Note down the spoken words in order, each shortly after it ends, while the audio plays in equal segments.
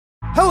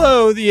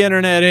Hello, the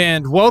internet,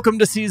 and welcome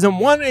to season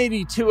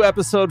 182,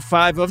 episode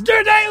 5 of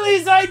Der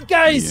Daily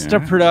Zeitgeist, a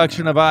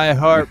production of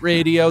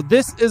iHeartRadio.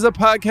 This is a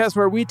podcast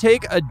where we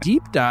take a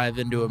deep dive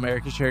into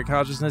America's shared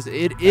consciousness.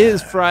 It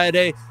is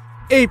Friday,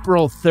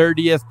 April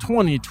 30th,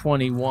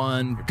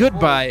 2021.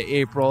 Goodbye,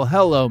 April.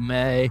 Hello,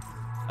 May.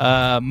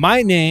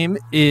 My name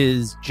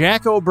is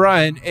Jack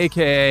O'Brien,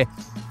 a.k.a.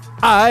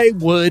 I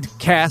would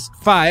cast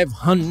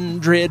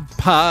 500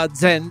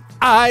 pods and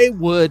I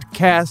would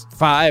cast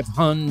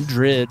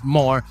 500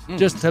 more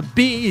just to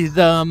be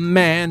the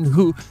man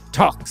who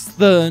talks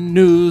the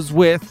news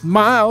with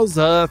miles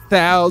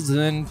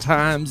 1,000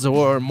 times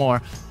or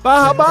more.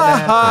 Baha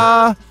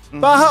baha,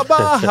 baha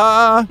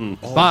baha,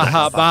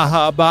 baha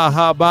baha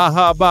baha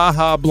baha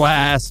baha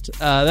blast.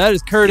 That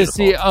is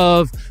courtesy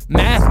of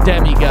math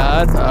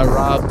demigod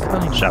Rob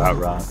Cunningham. Shout out,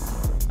 Rob.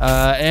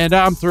 And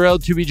I'm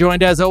thrilled to be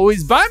joined, as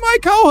always, by my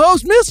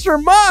co-host,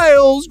 Mr.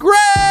 Miles Gray!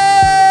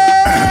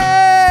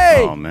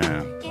 Oh,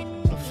 man.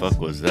 The fuck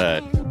was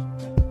that?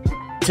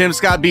 Tim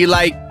Scott be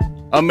like,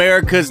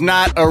 America's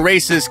not a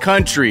racist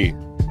country.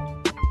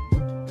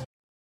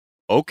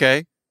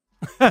 Okay.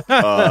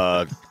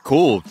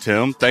 Cool,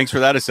 Tim. Thanks for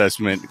that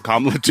assessment.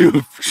 Kamala,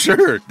 too.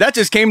 Sure. That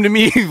just came to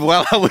me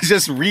while I was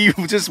just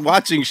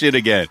watching shit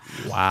again.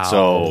 Wow.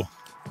 So...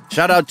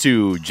 shout out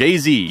to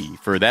Jay-Z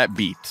for that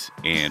beat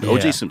and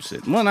O.J.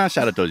 Simpson. Well, not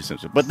shout out to O.J.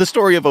 Simpson, but the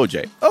story of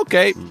O.J.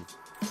 Okay.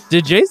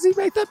 Did Jay-Z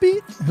make that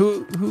beat?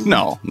 Who?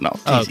 No.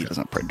 Jay-Z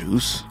doesn't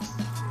produce.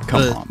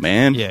 Come on,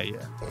 man. Yeah.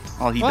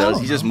 All he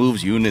does, he just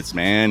moves units,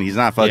 man. He's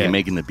not fucking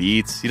making the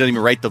beats. He doesn't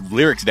even write the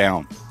lyrics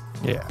down.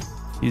 Yeah.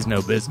 He's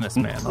no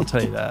businessman, I'll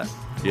tell you that.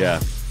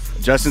 Yeah.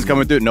 Justin's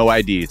coming through. No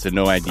ID. It's a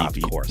no ID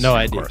beat. Of course. No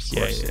ID.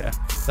 Yeah.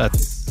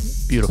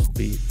 That's beautiful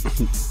beat.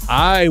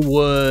 I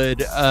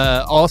would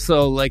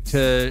also like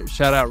to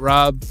shout out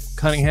Rob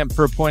Cunningham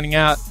for pointing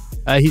out,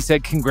 he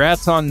said,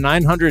 congrats on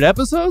 900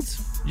 episodes.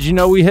 Did you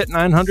know we hit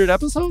 900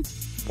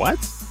 episodes? What?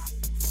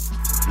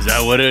 Is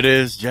that what it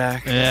is,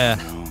 Jack? Yeah.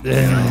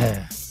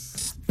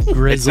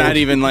 It's not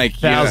even like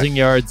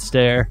 1,000-yard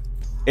stare.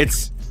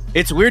 It's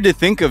weird to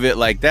think of it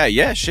like that.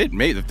 Yeah, shit,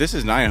 mate. If this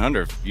is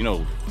 900,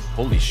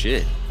 holy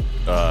shit.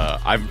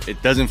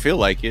 It doesn't feel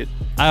like it.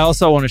 I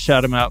also want to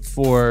shout him out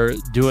for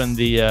doing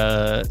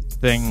the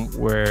thing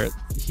where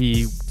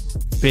he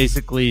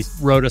basically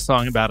wrote a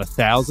song about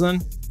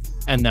 1,000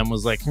 and then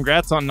was like,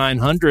 congrats on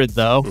 900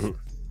 though. Mm-hmm.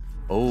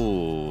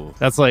 Oh,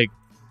 that's like,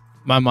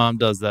 my mom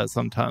does that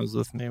sometimes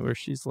with me where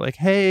she's like,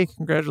 hey,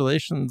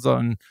 congratulations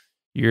on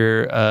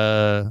your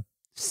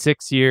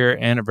 6-year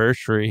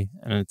anniversary,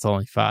 and it's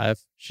only 5.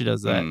 She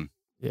does that.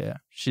 Yeah,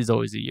 she's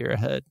always a year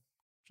ahead.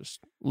 Just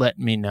let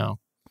me know.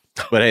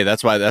 But hey,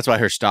 that's why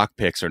her stock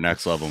picks are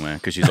next level, man,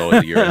 because she's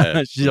always a year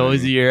ahead. She's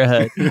always a year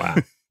ahead.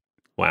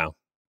 Wow.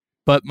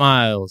 But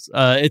Miles,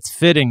 it's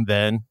fitting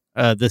then,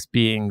 this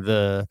being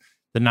the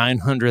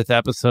 900th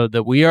episode,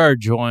 that we are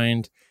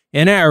joined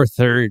in our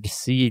third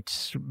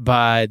seat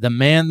by the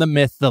man, the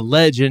myth, the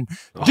legend,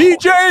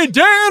 DJ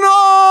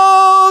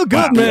Daniel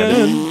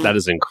Goodman. That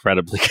is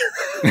incredibly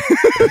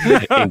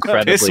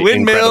Piss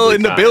Windmill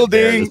in the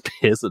building.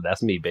 Piss,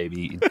 that's me,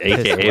 baby.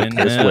 AKA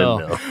Piss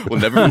Windmill.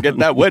 We'll never forget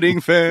that wedding,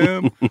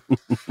 fam.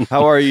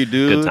 How are you,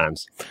 dude? Good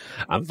times.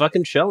 I'm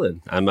fucking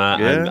chilling.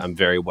 I'm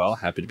very well.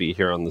 Happy to be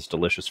here on this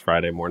delicious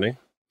Friday morning.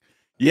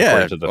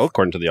 Yeah,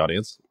 according to the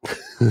audience.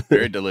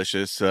 Very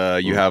delicious.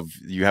 You have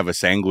a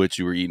sandwich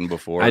you were eating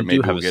before. I Maybe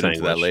do have we'll a get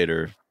into that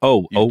later.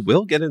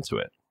 We'll get into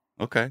it.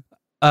 Okay.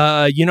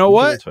 You know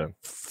what?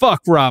 Fuck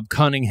Rob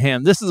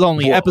Cunningham. This is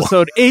only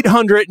episode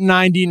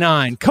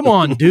 899. Come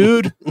on,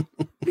 dude. What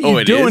are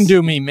you doing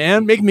to me,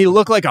 man? Making me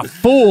look like a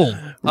fool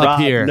up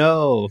here.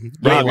 No.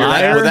 Wait,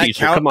 will that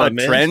count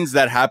the trends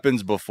that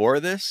happens before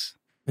this?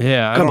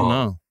 Yeah, I don't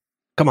know.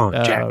 Come on,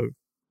 Jack.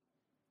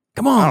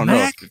 Come on, I don't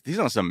Mac. know. He's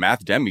on some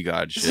math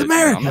demigod shit. It's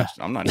America.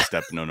 I'm not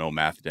stepping on no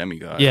math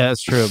demigod. Yeah,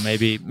 that's true.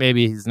 Maybe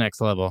he's next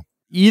level.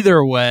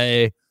 Either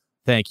way,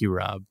 thank you,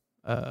 Rob.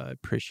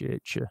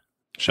 Appreciate you.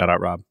 Shout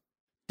out, Rob.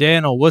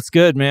 Daniel, what's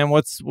good, man?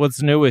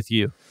 What's new with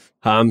you?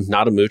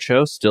 Not a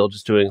mucho. Still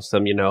just doing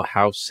some,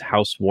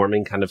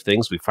 housewarming kind of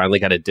things. We finally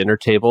got a dinner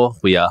table.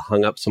 We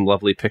hung up some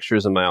lovely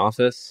pictures in my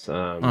office.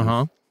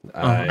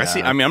 I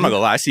see. I mean, I'm not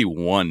gonna lie. I see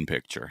one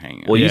picture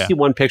hanging. Well, you see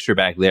one picture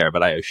back there,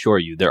 but I assure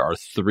you, there are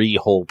 3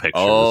 whole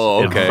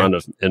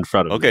pictures in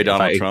front of Okay, me.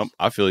 Donald Trump.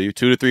 I feel you.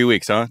 2 to 3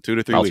 weeks, huh? 2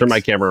 to 3 I'll weeks. turn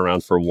my camera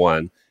around for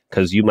one,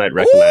 because you might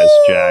recognize,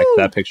 Jack,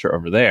 that picture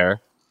over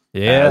there.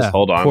 Yeah.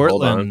 Hold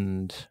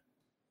on.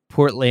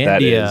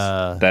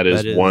 Portlandia. That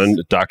is one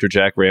Dr.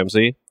 Jack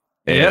Ramsey,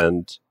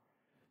 and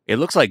it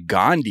looks like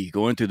Gandhi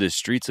going through the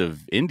streets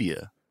of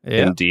India.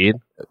 Yeah. Indeed.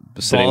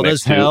 Bald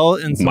as hell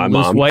in some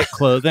loose white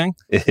clothing.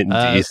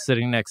 Indeed.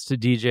 Sitting next to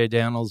DJ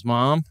Daniel's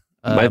mom,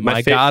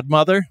 my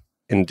godmother.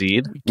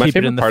 Indeed. My keep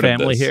it in the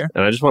family here.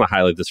 And I just want to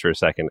highlight this for a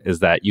second, is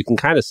that you can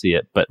kind of see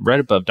it, but right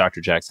above Dr.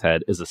 Jack's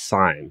head is a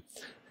sign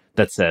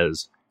that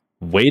says,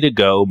 "Way to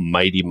go,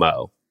 Mighty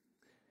Mo."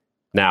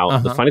 Now,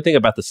 the funny thing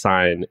about the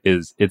sign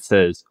is it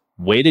says,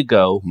 way to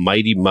go,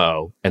 Mighty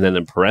Mo. And then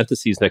in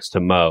parentheses next to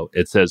Mo,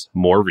 it says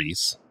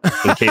Maurice,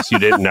 in case you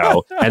didn't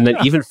know. And then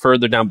even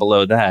further down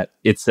below that,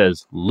 it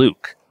says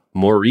Luke,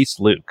 Maurice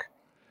Luke.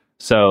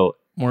 So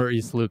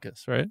Maurice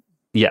Lucas, right?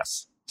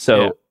 Yes.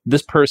 So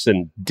this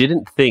person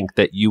didn't think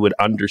that you would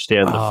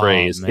understand the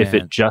phrase if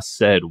it just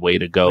said "Way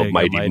to go,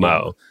 Mighty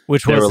Mo,"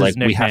 which was his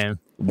nickname.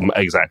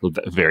 Exactly.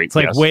 It's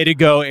like "Way to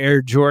go,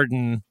 Air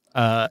Jordan,"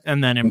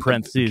 and then in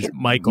parentheses,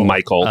 Michael,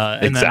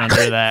 and then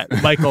under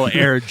that, Michael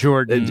Air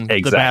Jordan,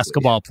 the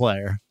basketball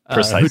player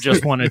who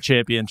just won a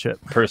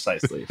championship.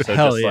 Precisely. So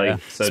Hell just yeah.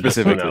 like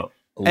specifically.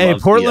 Hey,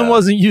 Portland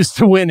wasn't used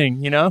to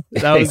winning. You know,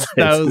 that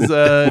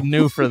was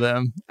new for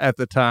them at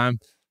the time.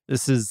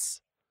 This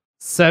is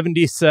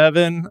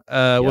 77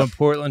 when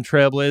Portland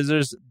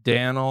Trailblazers,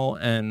 Daniel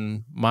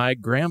and my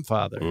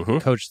grandfather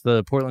coached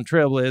the Portland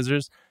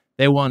Trailblazers.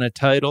 They won a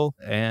title,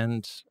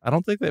 and I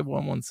don't think they've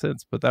won one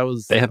since, but that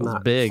was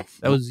big.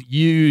 That was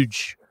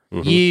huge,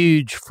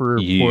 huge for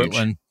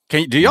Portland.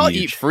 Do y'all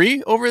eat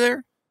free over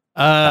there?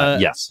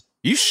 Yes.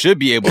 You should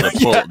be able to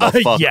pull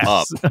the fuck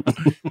up.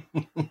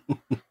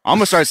 I'm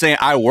gonna start saying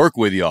I work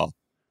with y'all.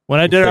 When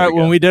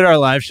we did our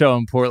live show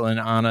in Portland,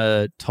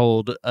 Anna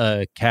told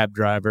a cab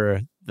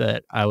driver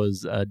that I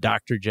was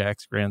Dr.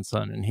 Jack's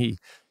grandson, and he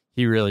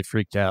really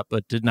freaked out,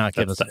 but did not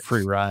give us a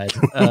free ride.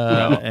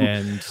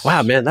 And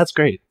wow, man, that's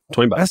great.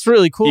 $20. That's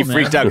really cool. He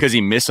freaked out because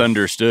he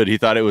misunderstood. He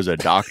thought it was a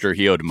doctor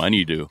he owed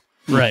money to.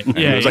 Right. And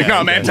he was like,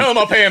 "No, man, tell him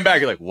I'll pay him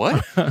back." You're like,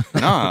 "What?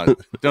 no,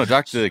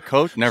 doctor, the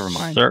coach. Never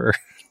mind, sir."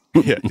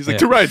 Yeah, he's like,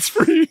 2 rides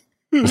free.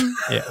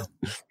 Yeah,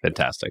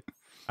 fantastic.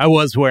 I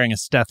was wearing a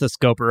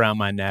stethoscope around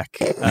my neck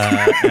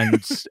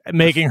and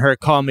making her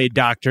call me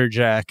Dr.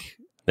 Jack.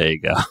 There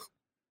you go.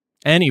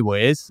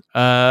 Anyways,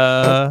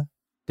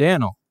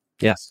 Daniel.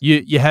 Yes.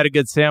 You had a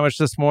good sandwich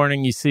this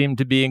morning. You seem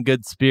to be in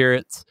good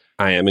spirits.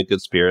 I am in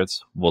good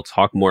spirits. We'll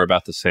talk more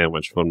about the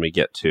sandwich when we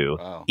get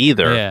to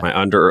either my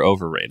under or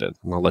overrated.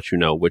 And I'll let you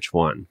know which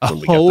one when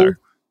we get there.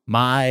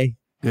 My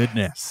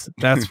goodness.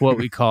 That's what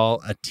we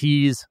call a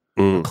tease,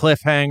 a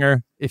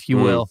cliffhanger, if you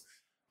will.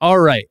 All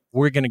right.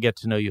 We're going to get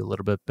to know you a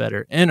little bit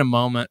better in a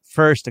moment.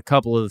 First, a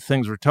couple of the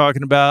things we're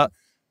talking about.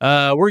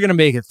 We're going to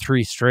make it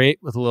 3 straight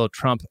with a little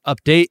Trump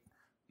update.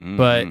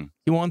 But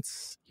he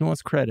wants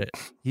credit.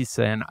 He's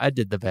saying, I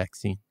did the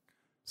vaccine.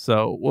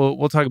 So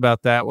we'll talk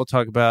about that. We'll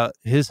talk about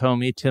his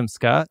homie, Tim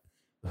Scott,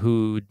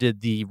 who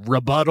did the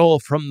rebuttal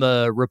from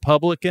the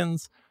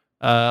Republicans.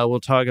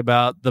 We'll talk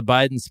about the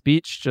Biden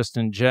speech just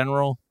in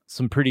general.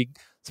 Some pretty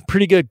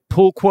good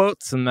pull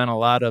quotes, and then a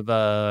lot of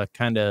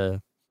kind of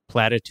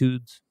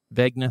platitudes,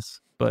 vagueness.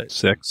 But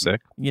sick.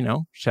 You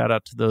know, shout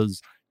out to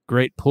those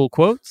great pull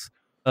quotes.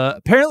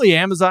 Apparently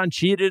Amazon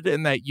cheated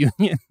in that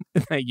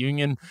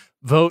union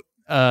vote.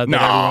 That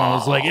everyone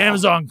was like,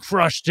 Amazon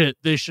crushed it.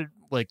 They should,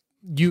 like,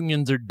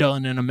 unions are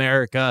done in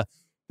America.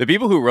 The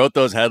people who wrote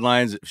those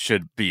headlines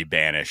should be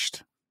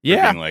banished.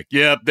 Yeah. Being like,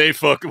 yep,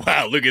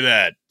 wow, look at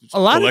that. A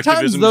lot of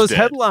times those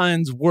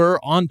headlines were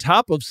on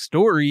top of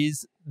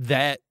stories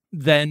that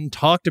then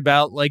talked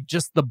about, like,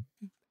 just the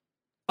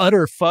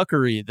utter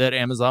fuckery that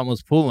Amazon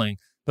was pulling.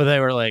 But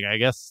they were like, I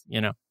guess, you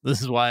know, this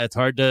is why it's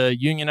hard to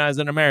unionize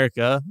in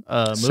America.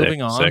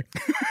 Moving on.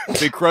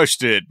 They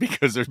crushed it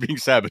because they're being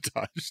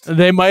sabotaged.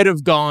 They might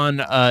have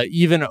gone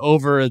even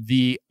over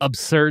the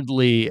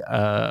absurdly,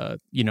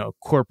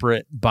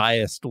 corporate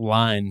biased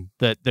line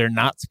that they're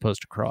not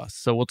supposed to cross.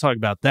 So we'll talk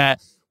about that.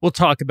 We'll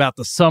talk about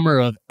the summer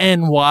of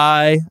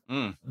NY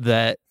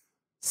that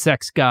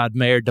sex god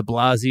Mayor de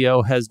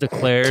Blasio has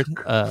declared,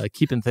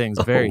 keeping things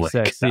very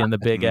sexy in the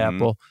Big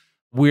Apple.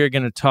 We're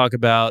going to talk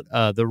about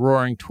the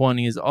Roaring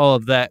 20s, all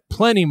of that,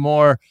 plenty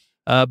more.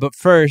 But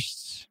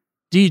first,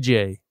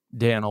 DJ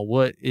Daniel,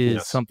 what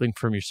is something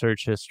from your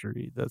search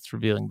history that's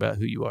revealing about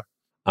who you are?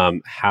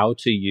 How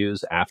to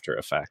use After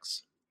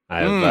Effects.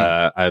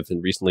 I've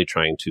been recently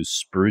trying to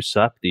spruce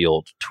up the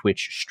old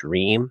Twitch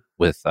stream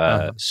with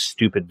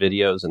stupid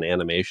videos and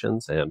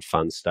animations and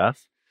fun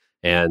stuff.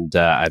 And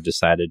I've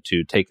decided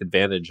to take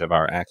advantage of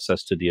our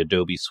access to the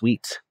Adobe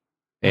Suite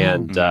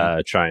and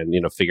try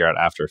and figure out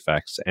After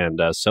Effects.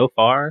 And so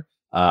far,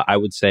 I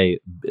would say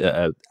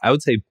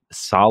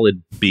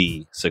solid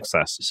B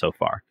success so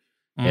far.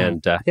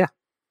 And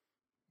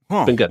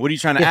been good. What are you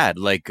trying to add?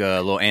 Like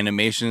little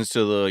animations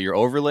to your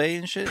overlay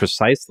and shit?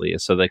 Precisely.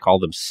 So they call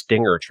them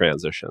stinger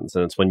transitions,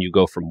 and it's when you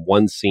go from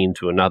one scene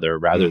to another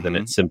rather than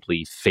it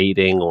simply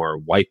fading or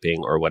wiping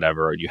or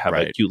whatever. You have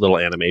a cute little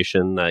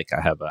animation. Like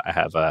I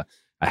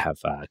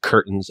have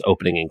curtains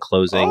opening and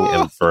closing,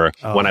 and for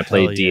when I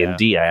play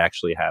D&D, I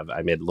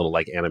made a little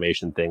like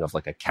animation thing of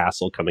like a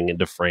castle coming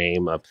into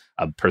frame,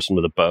 a person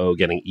with a bow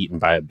getting eaten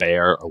by a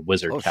bear, a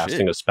wizard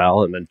casting a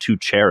spell, and then 2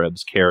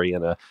 cherubs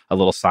carrying a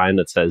little sign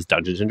that says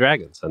Dungeons and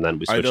Dragons, and then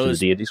we switch to the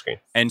D&D screen.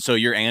 And so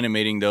you're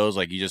animating those,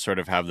 like you just sort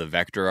of have the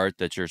vector art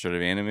that you're sort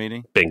of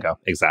animating? Bingo,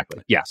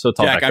 exactly. Yeah, so it's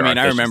all Jack, vector art.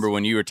 I remember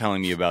when you were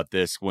telling me about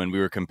this when we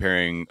were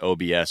comparing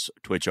OBS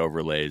Twitch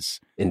overlays.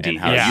 Indeed. And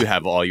how you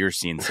have all your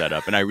scenes set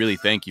up, and I really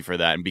think thank you for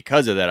that. And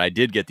because of that, I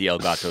did get the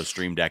Elgato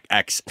Stream Deck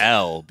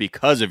XL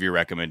because of your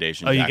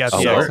recommendation. Oh, you Jack.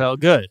 got the XL?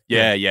 Good.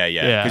 Yeah.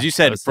 Because you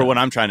said for what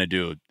I'm trying to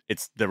do,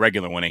 it's the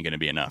regular one ain't going to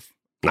be enough.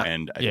 No.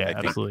 And I think,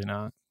 absolutely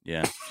not.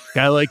 Yeah.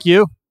 Guy like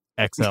you,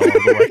 XL all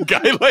the way.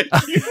 Guy like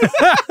you.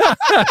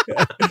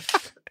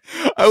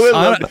 I would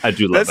love that. I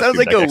do love That sounds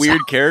like a XL.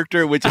 weird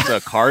character, which is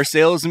a car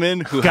salesman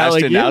who Guy has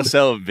like to you. now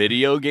sell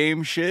video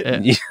game shit.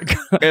 Yeah.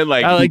 And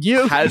like, Guy like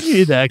you, has, you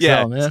need the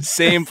XL, man.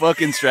 same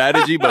fucking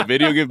strategy, but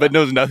video game, but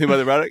knows nothing about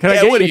the product. Can I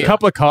get you a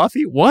cup of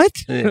coffee? What?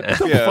 Yeah.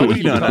 Yeah, what are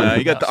you doing?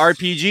 You got the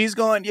RPGs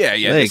going? Yeah.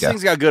 There This you go.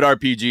 thing's got good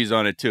RPGs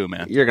on it too,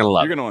 man. You're gonna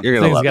love You're it. gonna want- You're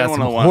gonna Thing's love got it. some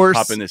want to horse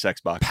pop in this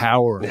Xbox.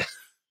 power.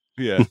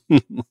 Yeah.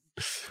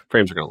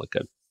 Frames are gonna look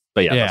good.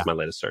 But yeah, Yeah. that's my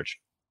latest search.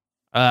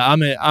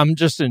 I'm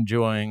just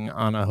enjoying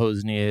Anna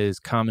Hosnier's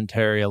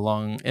commentary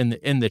along in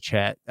the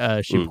chat.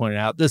 She pointed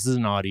out this is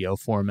an audio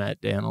format,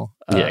 Daniel.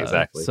 Yeah,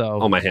 exactly. So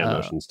all my hand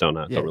motions don't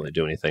really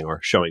do anything, or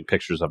showing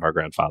pictures of our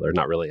grandfather.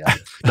 Not really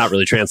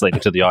translating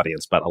to the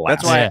audience. But alas,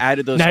 That's why I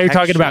added those. Now you're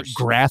talking about textures.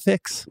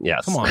 graphics.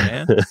 yes. Come on,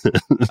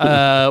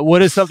 man.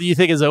 What is something you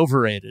think is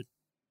overrated?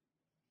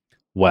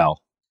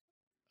 Well,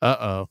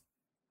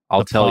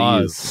 I'll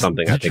tell you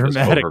something I think is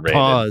dramatic overrated.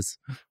 pause.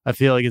 I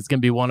feel like it's gonna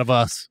be one of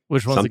us.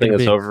 Which one's it Something gonna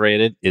that's be?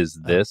 overrated is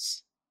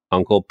this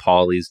Uncle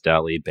Paulie's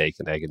Deli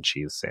bacon, egg, and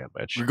cheese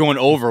sandwich. We're going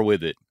over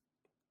with it.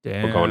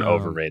 Damn. We're going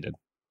overrated.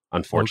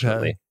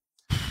 Unfortunately,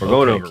 we're Okay,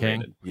 going King.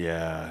 overrated.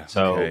 Yeah.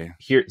 So okay.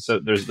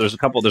 there's a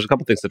couple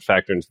things that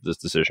factor into this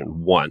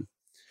decision. One,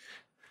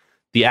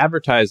 the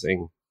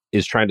advertising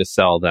is trying to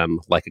sell them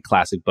like a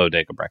classic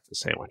bodega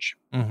breakfast sandwich,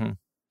 Mm-hmm.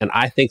 and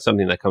I think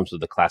something that comes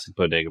with the classic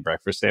bodega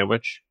breakfast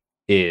sandwich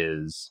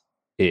is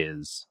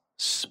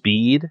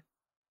speed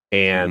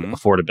and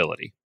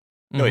affordability.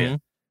 Oh, yeah.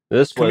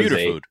 This was Commuter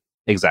food.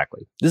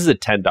 Exactly. This is a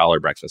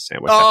 $10 breakfast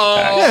sandwich. Oh,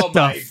 after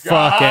tax. Get the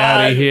fuck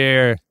out of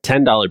here.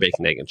 $10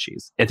 bacon, egg, and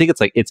cheese. I think it's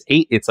like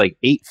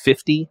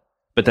 $8.50,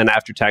 but then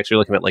after tax you're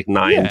looking at like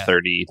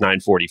 $9.30,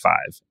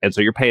 $9.45, and so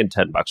you're paying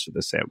 $10 for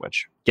this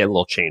sandwich, getting a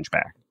little change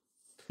back.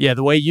 Yeah,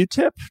 the way you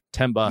tip,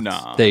 $10.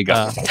 Nah. There you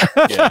go.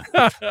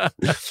 Yeah.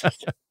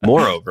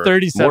 Moreover,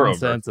 37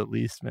 cents at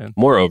least, man.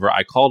 Moreover,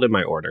 I called in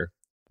my order.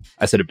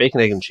 I said a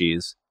bacon, egg, and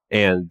cheese,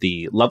 and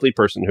the lovely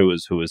person who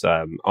was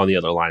on the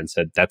other line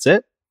said, "That's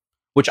it,"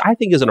 which I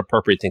think is an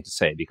appropriate thing to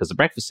say because the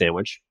breakfast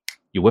sandwich,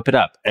 you whip it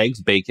up,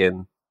 eggs,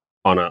 bacon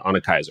on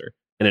a Kaiser.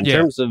 And in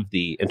terms of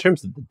the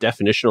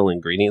definitional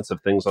ingredients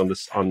of things on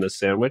this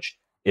sandwich,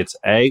 it's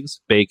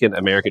eggs, bacon,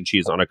 American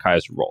cheese on a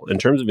Kaiser roll. In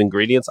terms of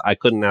ingredients, I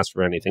couldn't ask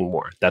for anything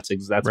more. That's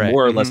Right.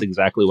 more or less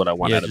exactly what I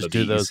want out of a just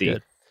do those BEC.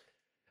 good.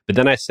 But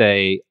then I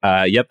say,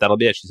 "Yep, that'll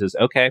be it." She says,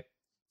 "Okay,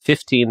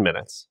 15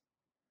 minutes."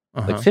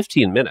 Uh-huh. Like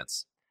 15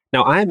 minutes.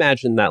 Now I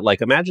imagine that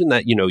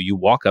you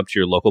walk up to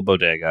your local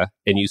bodega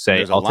and you say,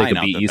 There's a "I'll take line a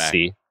out the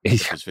BEC."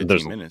 It's 15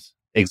 There's- minutes.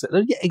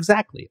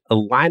 Exactly. A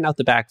line out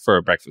the back for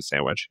a breakfast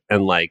sandwich,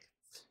 and I might.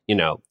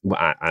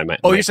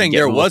 Oh, might you're saying get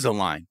there a little- was a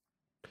line.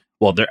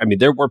 Well,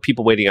 there were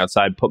people waiting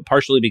outside,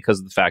 partially because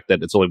of the fact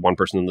that it's only one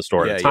person in the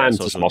store at a time. It's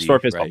a social small D, store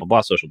space, blah right. blah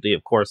blah. Social D,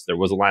 of course, there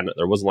was a line.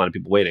 There was a line of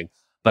people waiting.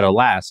 But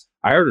alas,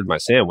 I ordered my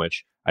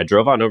sandwich. I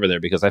drove on over there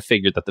because I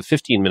figured that the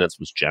 15 minutes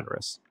was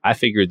generous. I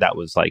figured that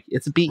was like,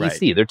 it's a BEC.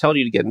 Right. They're telling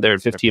you to get in there in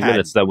 15 padding.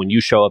 minutes. That when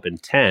you show up in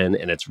 10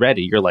 and it's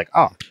ready, you're like,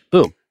 oh,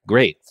 boom,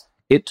 great.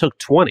 It took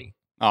 20.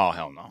 Oh,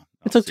 hell no.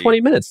 It took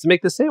 20 minutes to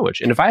make the sandwich.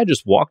 And if I had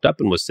just walked up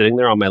and was sitting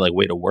there on my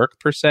way to work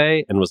per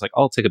se and was like,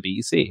 oh, I'll take a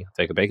BEC,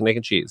 take a bacon, egg,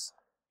 and cheese.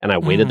 And I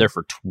waited there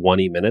for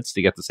 20 minutes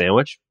to get the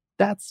sandwich.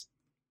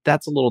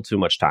 That's a little too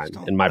much time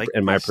in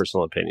my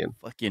personal opinion.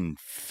 Fucking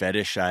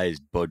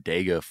fetishized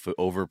bodega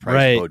overpriced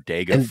Right.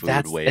 bodega And food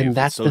that's- wave. and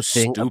that's It's so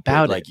the thing stupid.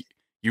 about like,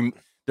 it.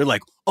 They're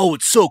like, oh,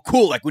 it's so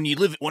cool. Like when I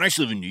used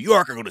to live in New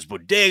York, I go to this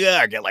bodega,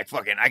 I get I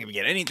can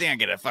get anything. I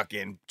get a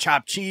fucking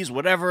chopped cheese,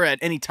 whatever, at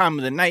any time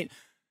of the night.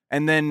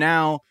 And then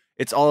now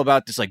it's all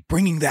about this, like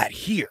bringing that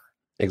here.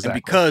 Exactly.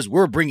 And because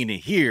we're bringing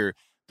it here,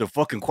 the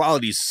fucking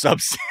quality is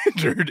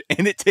substandard,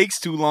 and it takes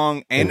too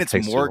long, and it it's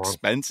takes more too long.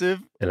 expensive.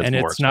 And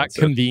more it's not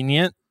expensive.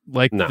 convenient.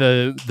 Like No.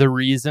 the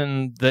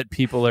reason that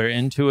people are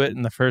into it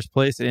in the first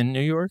place in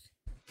New York.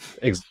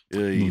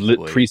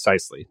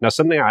 Precisely. Now,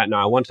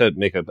 I want to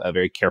make a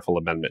very careful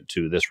amendment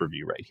to this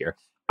review right here.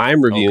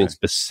 I'm reviewing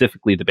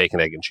specifically the bacon,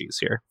 egg, and cheese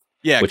here.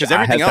 Yeah, which because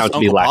I everything have else, found to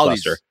be Uncle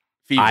lackluster.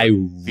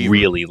 Polly's I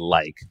really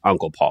like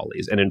Uncle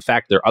Paulie's. And in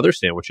fact, there are other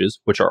sandwiches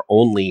which are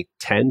only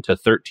 $10 to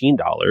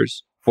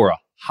 $13 for a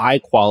high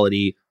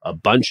quality, a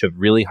bunch of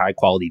really high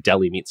quality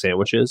deli meat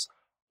sandwiches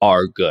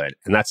are good.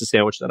 And that's a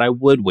sandwich that I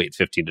would wait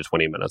 15 to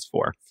 20 minutes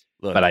for.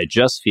 Look, But I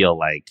just feel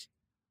like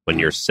when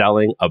you're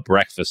selling a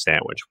breakfast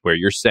sandwich where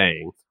you're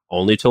saying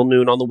only till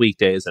noon on the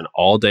weekdays and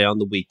all day on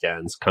the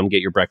weekends, come get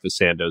your breakfast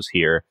sandos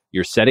here,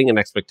 you're setting an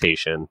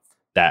expectation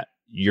that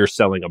you're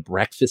selling a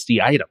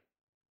breakfasty item.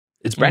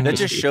 It's breakfast.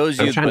 that just shows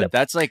you, but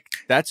that's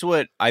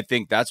what I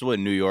think. That's what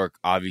New York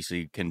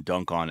obviously can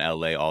dunk on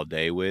LA all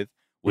day with,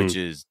 which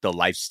is the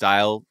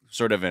lifestyle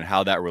sort of and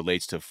how that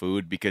relates to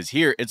food. Because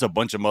here it's a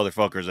bunch of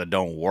motherfuckers that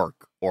don't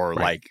work or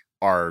like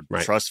are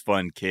Right. trust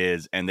fund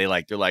kids, and they're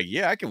like,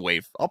 yeah, I can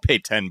wait. I'll pay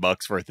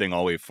 $10 for a thing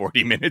I'll wait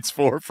 40 minutes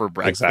for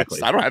breakfast.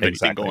 Exactly. I don't have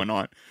anything going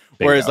on.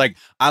 Whereas like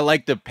I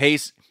like the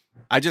pace.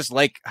 I just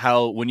like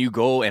how when you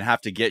go and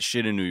have to get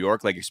shit in New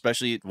York, like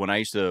especially when I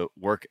used to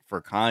work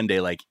for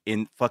Conde, like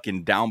in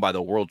fucking down by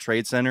the World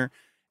Trade Center,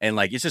 and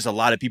like it's just a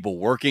lot of people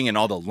working, and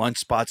all the lunch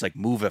spots like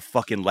move at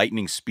fucking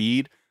lightning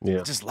speed.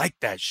 Yeah. I just like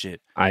that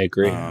shit. I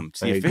agree.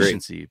 It's the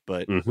efficiency,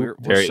 but we're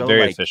very, so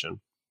very like, efficient.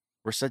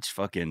 We're such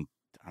fucking,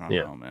 I don't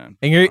know, man.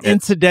 And you're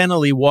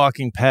incidentally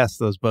walking past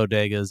those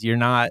bodegas. You're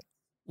not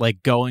like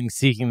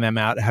seeking them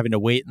out, having to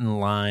wait in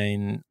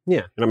line.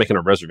 Yeah, you're not making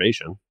a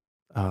reservation.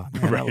 Oh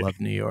man, I love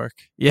New York.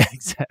 Yeah,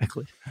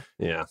 exactly.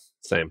 Yeah,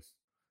 same.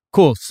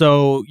 Cool.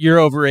 So you're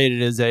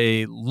overrated as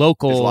a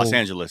local. It's Los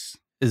Angeles.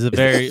 Is a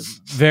very,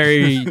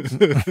 very is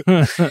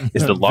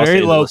the Los very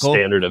Angeles local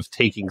standard of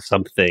taking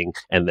something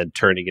and then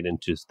turning it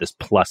into this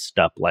plussed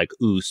up, like,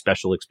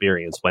 special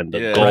experience when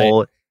the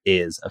goal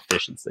is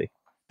efficiency.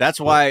 That's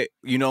why,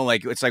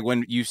 like, it's like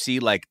when you see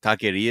like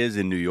taquerias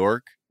in New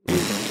York.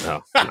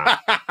 Oh, no.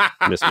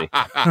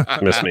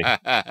 Miss me.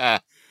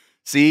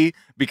 See,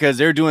 because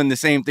they're doing the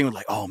same thing with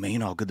like, oh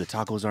man, how good the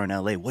tacos are in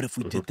LA. What if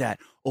we did that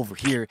over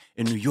here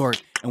in New York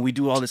and we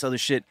do all this other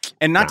shit?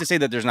 And not to say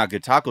that there's not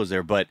good tacos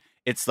there, but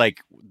it's like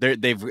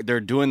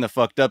they're doing the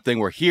fucked up thing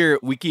where here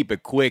we keep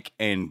it quick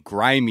and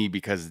grimy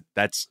because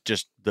that's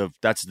just the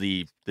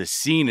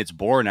scene it's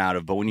born out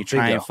of. But when you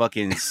try and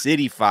fucking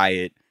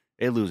cityfy it,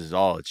 it loses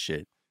all its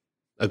shit.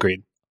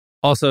 Agreed.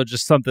 Also,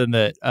 just something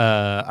that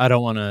I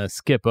don't want to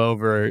skip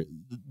over,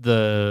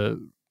 the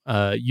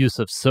use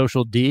of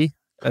social D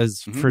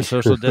as for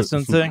social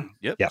distancing.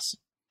 Yep. Yes.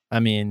 I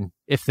mean,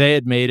 if they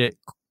had made it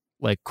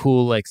like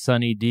cool, like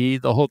Sunny D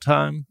the whole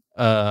time,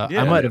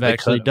 I might have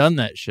actually done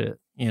that shit.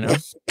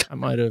 I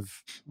might have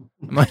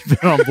been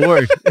on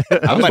board.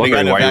 I was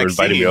wondering why you were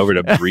inviting me over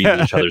to breathe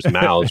in each other's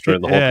mouths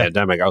during the whole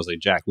pandemic. I was like,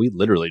 Jack, we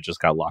literally just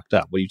got locked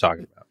up. What are you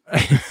talking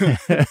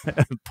about?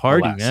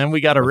 Party, man.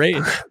 We got a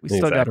rave. We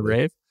still got a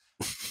rave.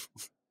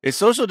 Is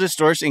Social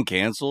Distortion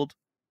canceled?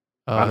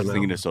 I was no.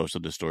 thinking of Social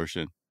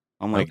Distortion.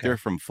 I'm like, they're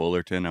from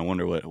Fullerton. I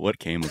wonder what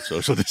came with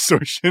Social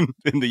Distortion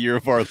in the year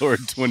of our Lord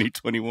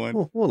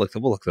 2021. We'll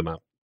look them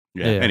up.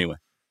 Yeah. Anyway,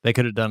 they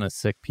could have done a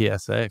sick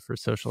PSA for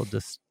social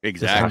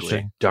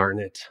distancing. Darn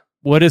it.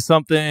 What is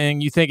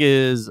something you think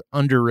is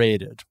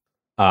underrated?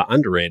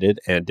 Underrated,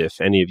 and if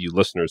any of you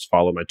listeners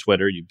follow my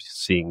Twitter, you've been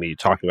seeing me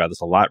talking about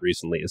this a lot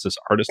recently, is this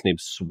artist named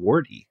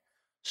Swarty.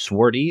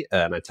 Swarty,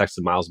 and I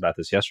texted Miles about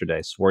this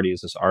yesterday. Swarty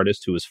is this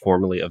artist who was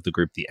formerly of the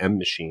group The M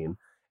Machine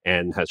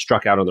and has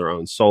struck out on their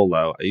own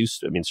solo.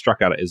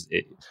 Struck out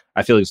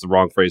I feel like it's the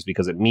wrong phrase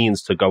because it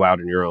means to go out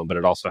on your own, but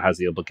it also has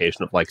the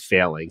implication of like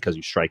failing because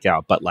you strike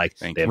out. But like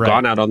they've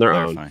gone out on their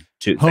own.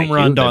 Home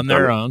run on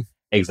their own.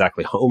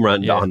 Exactly, home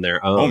run on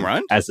their own. Home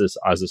run as this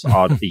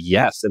odd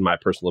yes, in my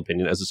personal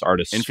opinion, as this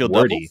artist infield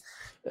Swarty,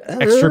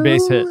 extra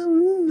base hit.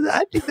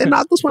 I think they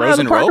knocked this one out of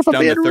the park rope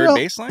down the third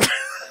baseline.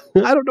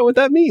 I don't know what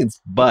that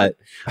means, but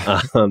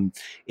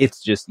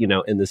it's just,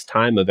 in this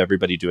time of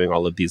everybody doing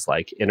all of these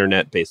like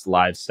internet-based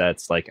live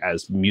sets, like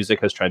as music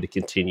has tried to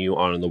continue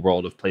on in the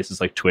world of places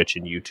like Twitch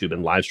and YouTube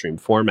and live stream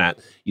format,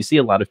 you see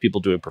a lot of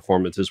people doing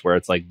performances where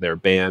it's like their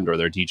band or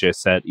their DJ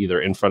set either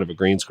in front of a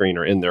green screen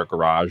or in their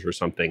garage or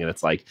something. And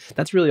it's like,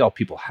 that's really all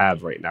people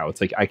have right now.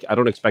 It's like, I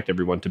don't expect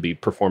everyone to be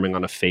performing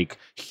on a fake,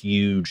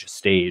 huge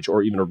stage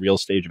or even a real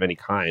stage of any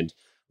kind.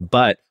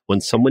 But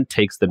when someone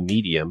takes the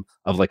medium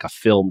of like a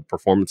filmed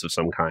performance of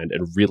some kind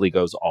and really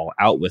goes all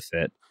out with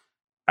it,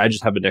 I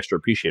just have an extra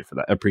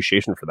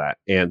appreciation for that.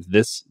 And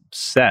this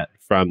set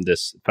from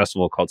this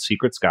festival called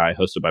Secret Sky,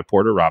 hosted by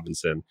Porter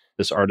Robinson,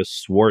 this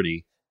artist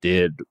Swarty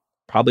did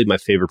probably my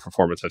favorite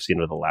performance I've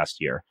seen of the last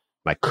year.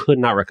 I could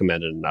not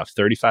recommend it enough.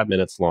 35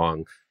 minutes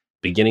long,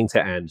 beginning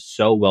to end,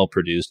 so well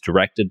produced,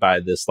 directed by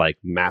this like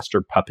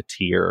master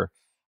puppeteer.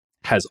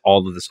 Has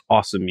all of this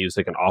awesome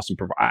music and awesome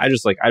I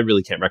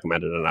really can't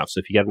recommend it enough. So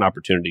if you get an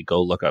opportunity, go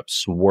look up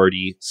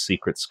Swarty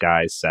Secret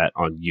Sky set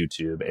on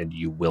YouTube and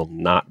you will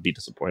not be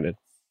disappointed.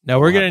 Now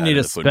we're going to need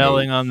a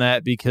spelling on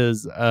that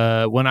because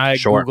when I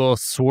Google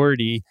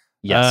Swarty,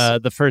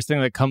 the first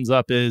thing that comes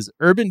up is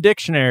Urban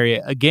Dictionary,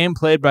 a game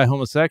played by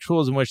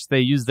homosexuals in which they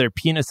use their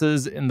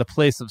penises in the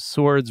place of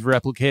swords,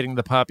 replikating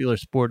the popular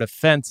sport of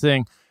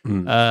fencing.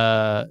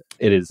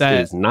 It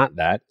is not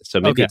that.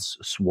 So maybe it's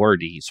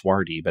Swarty,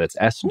 but it's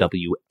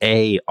SWARDY.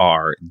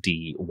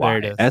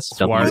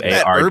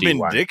 SWARDY.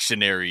 Urban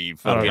Dictionary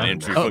fucking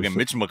entry. Fucking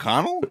Mitch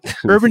McConnell?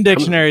 Urban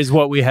Dictionary is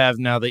what we have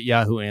now that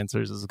Yahoo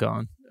Answers is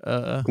gone.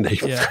 There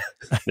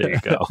you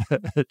go.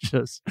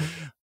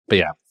 But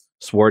yeah,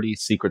 Swarty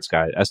Secret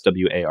Sky,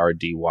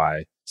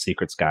 SWARDY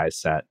Secret Sky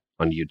set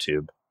on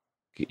YouTube.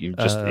 You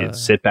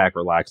just sit back,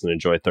 relax, and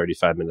enjoy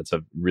 35 minutes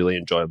of really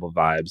enjoyable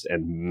vibes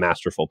and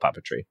masterful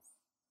puppetry.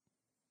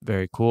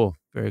 Very cool.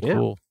 Very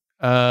cool.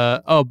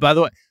 By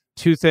the way,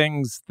 two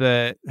things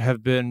that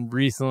have been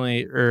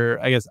recently, or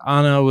I guess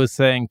Anna was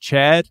saying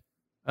Chad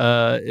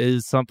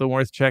is something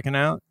worth checking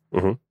out.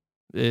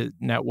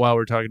 Now, while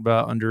we're talking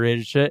about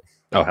underrated shit.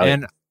 Oh, hell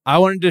and I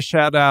wanted to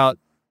shout out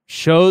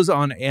shows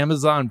on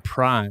Amazon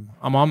Prime.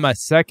 I'm on my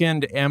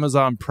second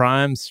Amazon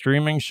Prime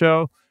streaming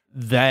show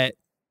that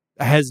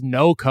has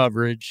no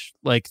coverage.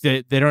 Like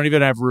they don't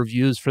even have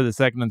reviews for the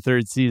second and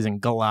third season.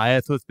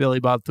 Goliath with Billy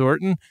Bob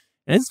Thornton.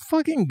 And it's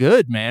fucking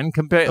good, man.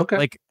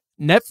 Like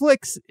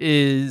Netflix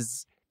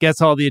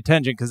gets all the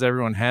attention because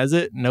everyone has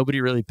it.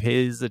 Nobody really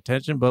pays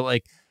attention. But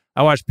like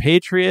I watched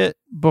Patriot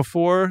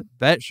before.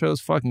 That show's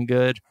fucking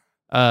good.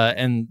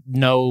 And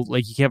no,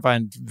 like you can't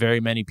find very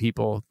many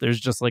people. There's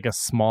just like a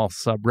small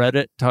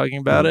subreddit talking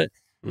about it.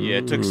 Yeah,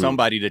 it took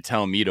somebody to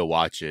tell me to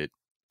watch it.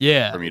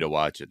 Yeah. For me to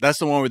watch it. That's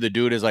the one where the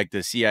dude is like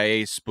the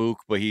CIA spook,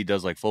 but he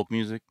does like folk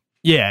music.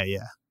 Yeah.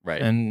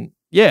 Right. And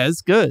yeah,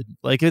 it's good.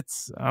 Like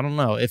I don't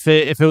know. If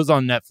it was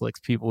on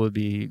Netflix, people would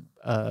be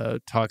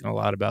talking a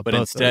lot about. But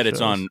instead,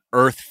 it's on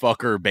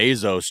Earthfucker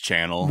Bezos'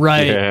 channel,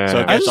 right? Yeah. So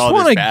it gets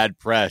all this bad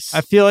press. I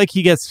feel like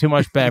he gets too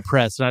much bad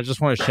press, and I just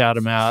want to shout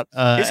him out.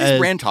 Is his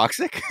brand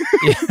toxic?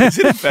 Is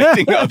it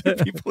affecting other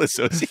people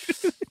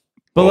associated?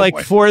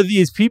 But for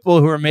these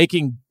people who are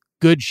making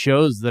good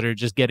shows that are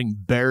just getting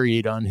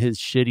buried on his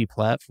shitty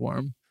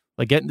platform,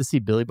 like getting to see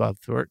Billy Bob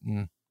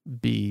Thornton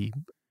be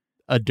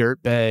a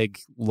dirtbag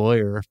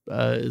lawyer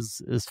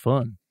is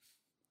fun.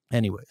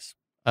 Anyways,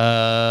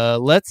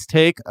 let's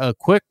take a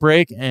quick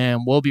break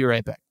and we'll be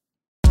right back.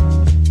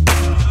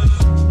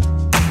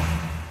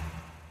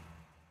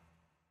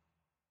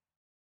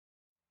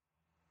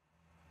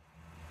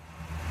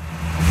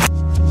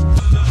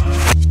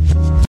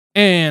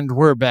 And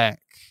we're back.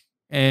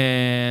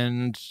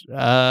 And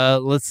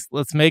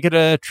let's make it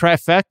a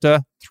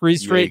trifecta. 3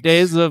 straight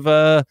days of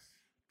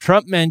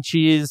Trump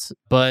menchies,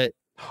 but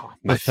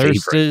the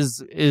thirst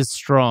is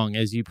strong,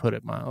 as you put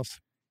it, Miles.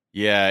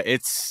 Yeah,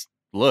 it's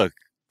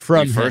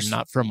from him,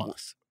 not from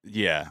us.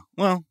 Yeah,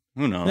 well,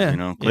 who knows? Yeah.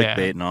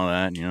 Clickbait and all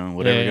that.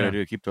 Whatever you gotta do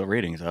to keep the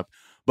ratings up.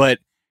 But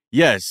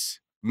yes,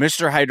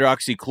 Mr.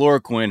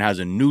 Hydroxychloroquine has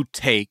a new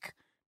take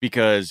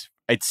because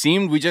it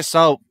seemed we just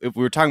saw. If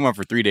we were talking about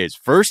for 3 days,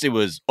 first it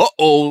was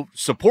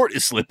support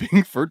is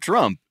slipping for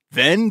Trump.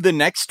 Then the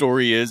next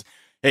story is,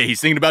 hey, he's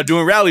thinking about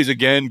doing rallies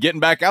again, getting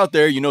back out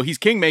there. He's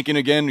kingmaking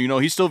again.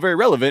 He's still very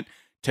relevant.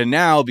 To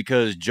now,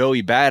 because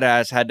Joey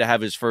Badass had to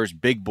have his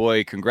first big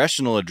boy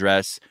congressional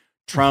address,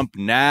 Trump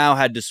now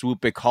had to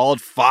swoop a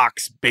called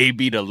Fox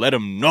baby to let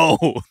him know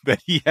that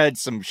he had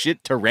some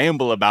shit to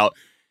ramble about.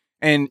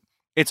 And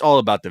it's all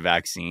about the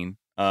vaccine.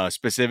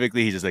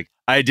 Specifically, he's just like,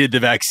 I did the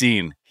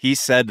vaccine. He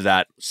said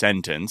that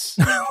sentence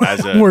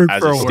as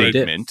a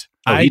statement.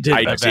 I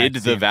did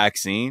the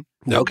vaccine.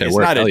 Okay,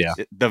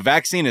 the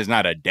vaccine is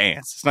not a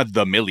dance. It's not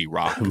the Millie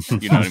Rock.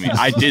 You know what I mean?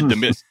 I did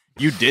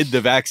you did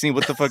the vaccine.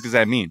 What the fuck does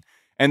that mean?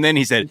 And then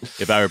he said,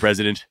 if I were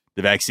president,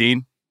 the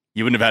vaccine,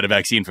 you wouldn't have had a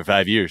vaccine for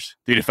 5 years.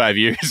 3 to 5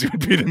 years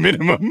would be the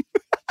minimum.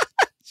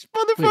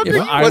 Motherfucker,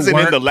 he wasn't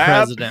in the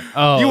lab.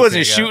 You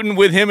wasn't shooting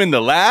with him in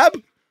the lab.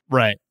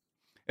 Right.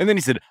 And then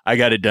he said, I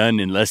got it done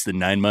in less than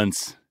 9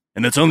 months.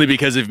 And that's only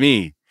because of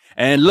me.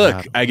 And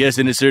look, I guess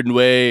in a certain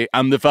way,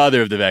 I'm the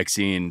father of the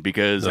vaccine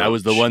because I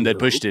was the one that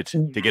pushed it.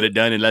 To get it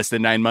done in less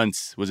than 9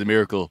 months was a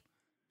miracle.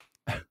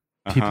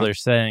 People are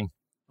saying,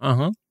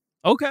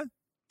 okay.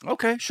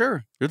 Okay,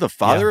 sure. You're the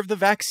father of the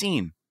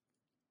vaccine.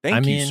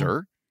 Thank you,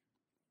 sir.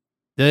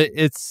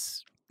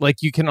 It's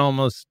like you can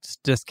almost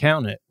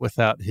discount it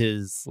without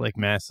his like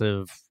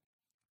massive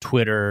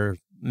Twitter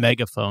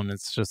megaphone.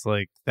 It's just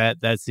like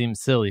that seems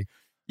silly.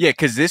 Yeah,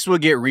 because this will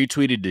get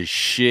retweeted to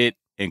shit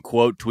and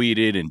quote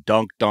tweeted and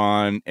dunked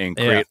on and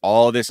create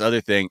all this other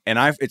thing. And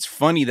it's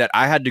funny that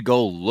I had to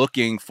go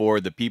looking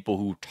for the people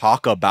who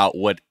talk about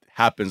what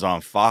happens on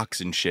Fox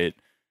and shit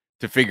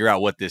to figure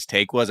out what this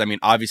take was. I mean,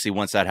 obviously,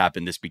 once that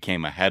happened, this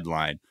became a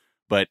headline.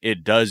 But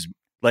it does,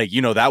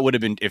 that would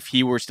have been, if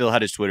he still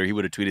had his Twitter, he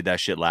would have tweeted that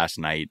shit last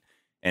night,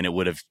 and it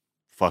would have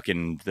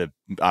fucking,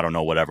 I don't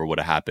know, whatever would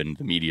have happened.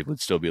 The media would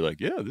still be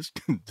like, yeah, this,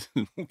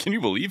 can you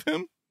believe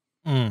him?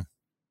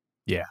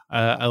 Yeah,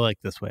 I like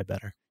this way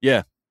better.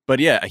 Yeah,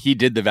 but yeah, he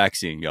did the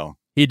vaccine, yo.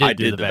 I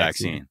did the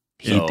vaccine.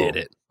 He did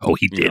it. Oh,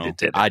 he did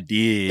it. I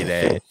did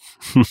it.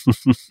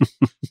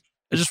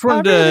 I just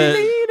wanted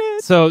to...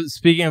 So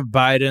speaking of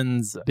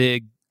Biden's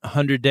big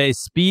 100-day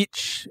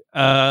speech,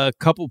 a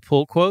couple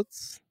pull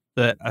quotes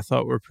that I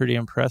thought were pretty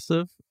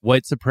impressive.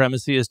 White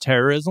supremacy is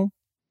terrorism.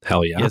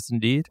 Hell yeah. Yes,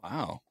 indeed.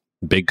 Wow.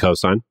 Big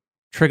cosign.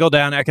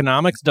 Trickle-down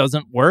economics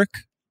doesn't work.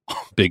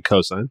 Big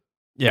cosign.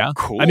 Yeah.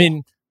 Cool. I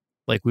mean,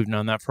 like we've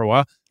known that for a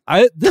while.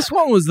 This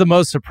one was the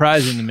most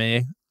surprising to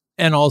me.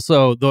 And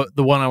also the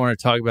one I want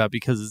to talk about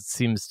because it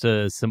seems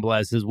to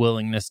symbolize his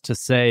willingness to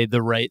say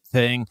the right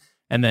thing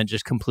and then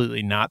just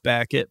completely not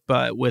back it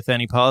with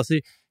any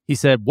policy. He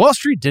said, Wall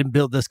Street didn't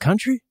build this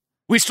country.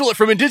 We stole it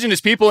from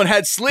indigenous people and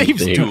had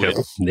slaves do it.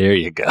 There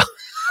you go.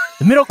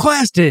 The middle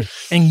class did.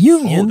 And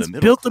unions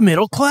built the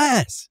middle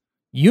class.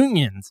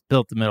 Unions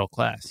built the middle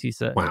class, he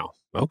said. Wow.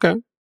 Okay.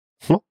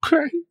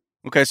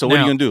 Okay, so what are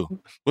you gonna do?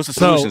 What's the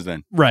solutions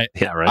then? Right.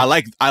 Yeah, right.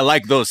 I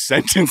like those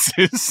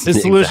sentences. The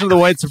solution to the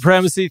white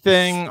supremacy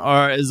thing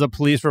is a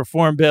police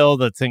reform bill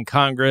that's in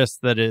Congress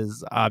that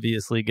is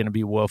obviously going to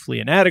be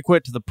woefully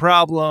inadequate to the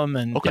problem.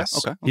 And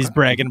he's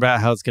bragging about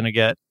how it's going to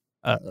get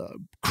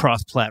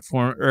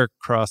cross-platform or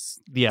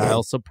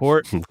cross-the-aisle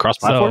support.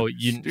 Cross-platform? So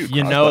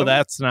you know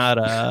that's not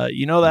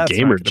that's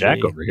Gamer not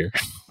Jack be, over here.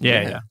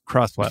 Yeah.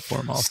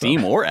 Cross-platform also.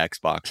 Steam or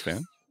Xbox,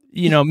 man.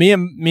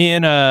 Me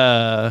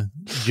and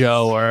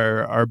Joe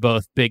are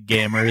both big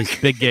gamers.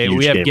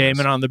 We have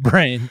gaming on the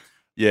brain.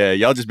 Yeah,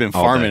 y'all just been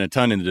farming a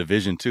ton in the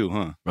Division 2,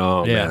 huh?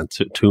 Oh man,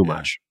 too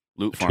much.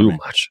 Loot farming. Too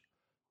much.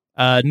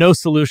 No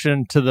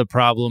solution to the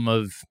problem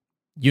of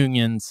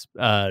unions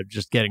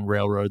just getting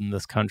railroaded in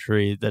this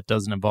country that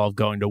doesn't involve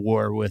going to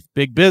war with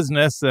big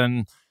business,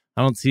 and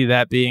I don't see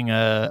that being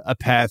a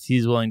path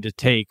he's willing to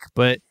take.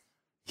 But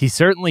he's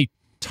certainly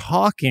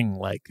talking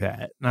like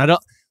that, and I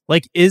don't.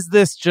 Like, is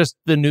this just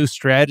the new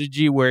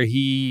strategy where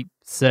he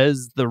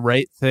says the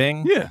right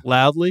thing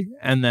loudly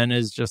and then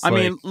is just I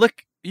mean,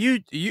 look,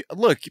 you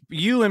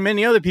and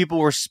many other people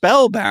were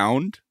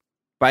spellbound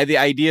by the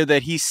idea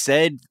that he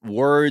said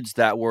words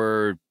that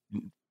were,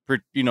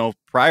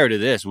 prior to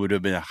this would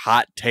have been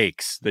hot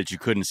takes that you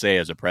couldn't say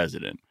as a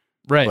president.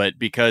 Right. But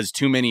because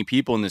too many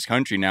people in this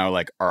country now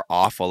are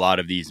off a lot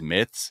of these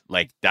myths,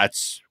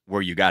 that's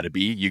where you got to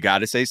be. You got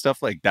to say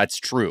stuff like that's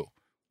true.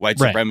 White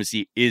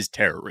supremacy is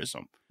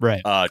terrorism.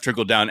 Right.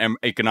 Trickle down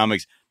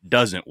economics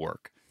doesn't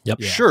work. Yep.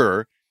 Yeah.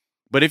 Sure.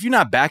 But if you're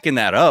not backing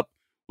that up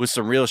with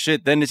some real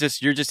shit, then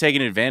you're just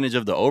taking advantage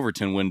of the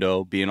Overton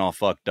window being all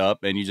fucked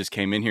up. And you just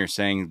came in here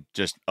saying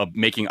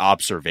making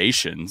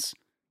observations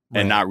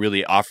and not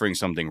really offering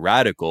something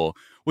radical,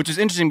 which is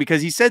interesting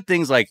because he said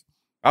things like,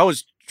 I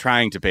was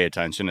trying to pay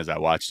attention as I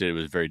watched it. It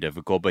was very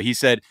difficult. But he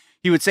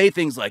would say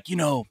things like,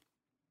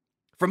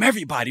 from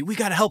everybody, we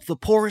got to help the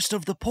poorest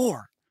of the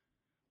poor.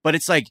 But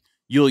it's like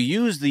you'll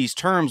use these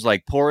terms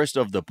like poorest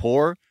of the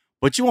poor,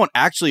 but you won't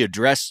actually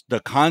address the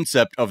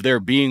concept of there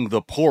being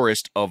the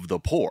poorest of the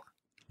poor.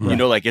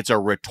 Right. It's a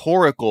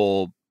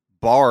rhetorical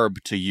barb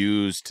to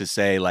use to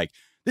say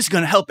this is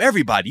going to help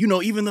everybody.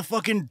 Even the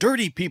fucking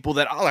dirty people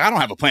that I don't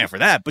have a plan for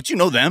that, but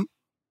them.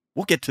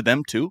 We'll get to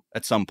them too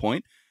at some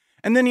point.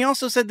 And then he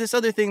also said this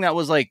other thing that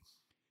was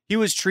he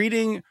was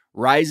treating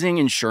rising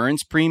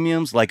insurance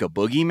premiums like a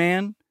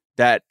boogeyman.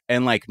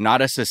 And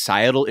not a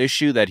societal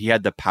issue that he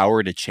had the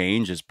power to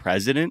change as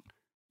president.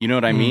 You know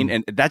what I mean?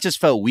 And that just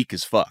felt weak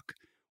as fuck.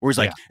 Where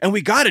he's and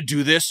we got to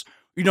do this,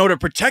 to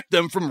protect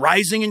them from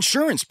rising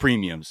insurance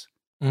premiums.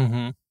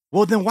 Mm-hmm.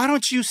 Well, then why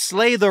don't you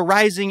slay the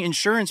rising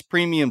insurance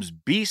premiums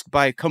beast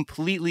by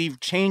completely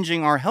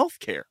changing our health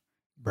care?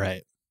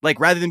 Right.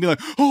 Rather than be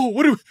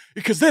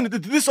because then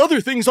this other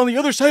thing's on the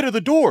other side of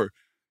the door.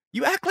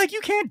 You act like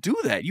you can't do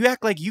that. You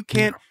act like you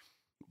can't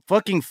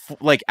fucking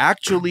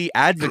actually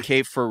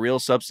advocate for real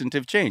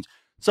substantive change.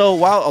 So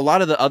while a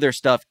lot of the other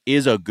stuff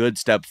is a good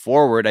step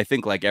forward, I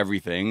think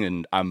everything,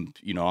 and I'm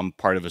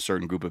part of a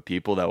certain group of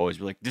people that always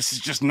be like, this is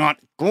just not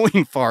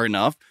going far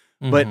enough.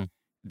 Mm-hmm. But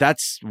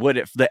that's what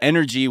the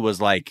energy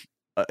was like.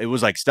 It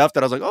was stuff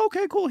that I was like, oh,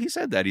 okay, cool. He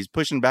said that. He's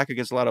pushing back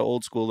against a lot of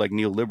old school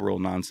neoliberal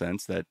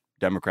nonsense that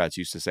Democrats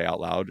used to say out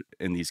loud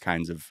in these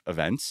kinds of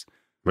events.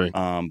 Right.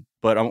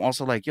 But I'm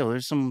also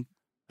there's some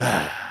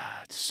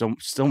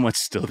so much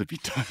still to be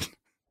done.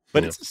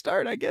 But it's a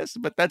start, I guess.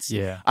 But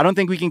I don't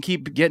think we can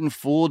keep getting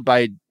fooled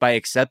by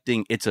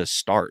accepting it's a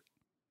start.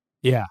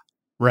 Yeah.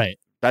 Right.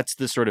 That's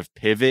the sort of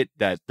pivot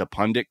that the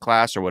pundit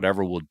class or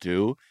whatever will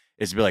do,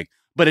 is to be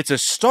but it's a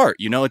start,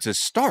 it's a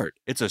start.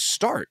 It's a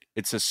start.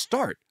 It's a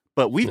start.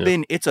 But we've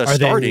been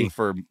starting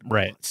for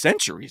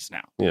centuries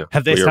now. Yeah.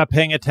 Have they stopped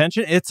paying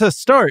attention? It's a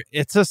start.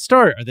 It's a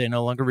start. Are they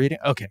no longer reading?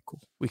 Okay, cool.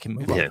 We can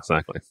move on. Yeah,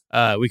 exactly.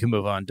 We can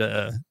move on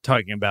to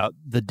talking about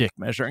the dick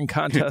measuring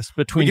contest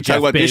between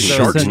Jeff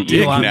Bezos and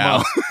dick Elon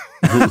now.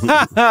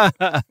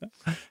 Musk.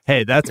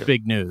 Hey, that's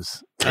big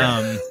news.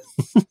 There's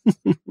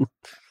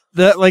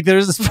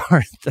this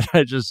part that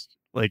I just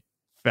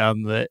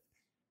found that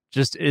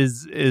just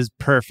is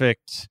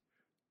perfect.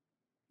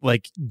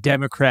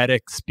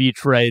 Democratic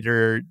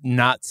speechwriter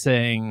not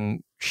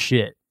saying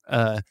shit.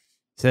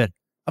 Said,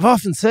 I've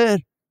often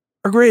said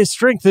our greatest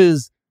strength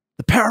is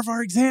the power of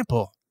our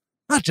example,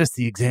 not just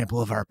the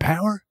example of our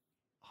power.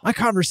 My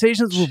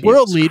conversations with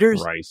world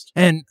leaders,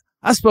 and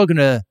I've spoken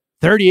to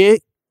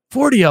 38,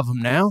 40 of them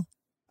now.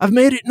 I've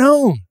made it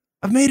known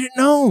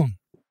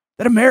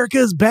that America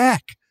is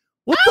back.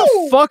 What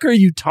the fuck are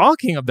you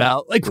talking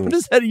about? What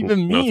does that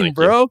even mean,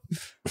 bro?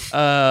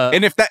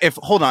 And if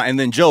hold on, and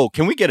then Joe,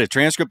 can we get a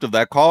transcript of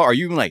that call? Are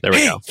you even there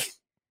we go.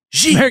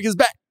 America's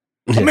back.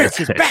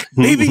 America's back,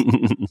 baby.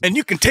 And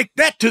you can take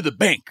that to the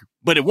bank,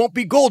 but it won't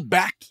be gold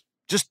backed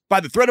just by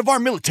the threat of our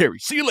military.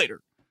 See you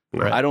later.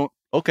 Right.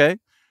 Okay.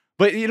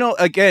 But,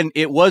 again,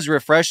 it was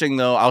refreshing,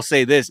 though. I'll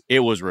say this.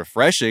 It was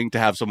refreshing to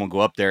have someone go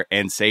up there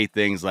and say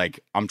things like,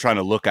 I'm trying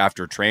to look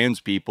after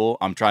trans people.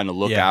 I'm trying to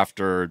look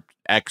after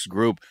X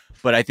group.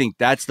 But I think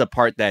that's the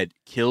part that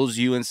kills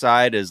you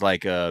inside as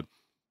a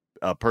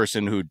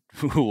person who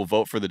will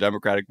vote for the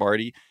Democratic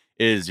Party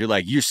is you're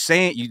like, you're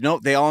saying,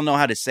 they all know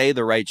how to say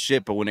the right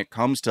shit, but when it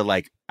comes to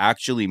like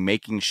actually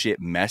making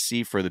shit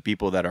messy for the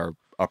people that are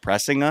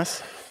oppressing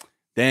us,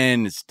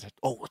 then it's,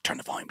 turn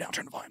the volume down,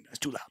 it's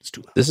too loud.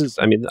 This is,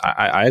 I mean,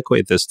 I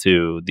equate this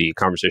to the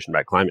conversation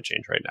about climate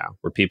change right now,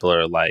 where people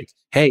are like,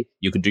 hey,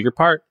 you can do your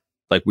part.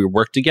 Like, we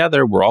work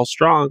together, we're all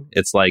strong.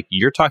 It's like,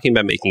 you're talking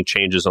about making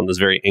changes on this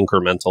very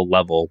incremental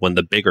level when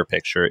the bigger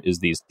picture is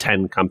these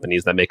 10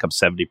 companies that make up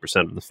 70%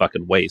 of the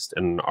fucking waste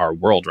in our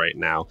world right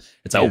now.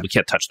 It's like, we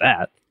can't touch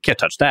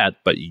that.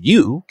 But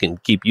you can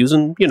keep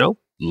using,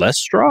 less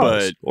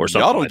straws or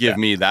something. Y'all don't give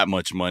me that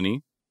much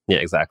money. Yeah,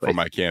 exactly. For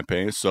my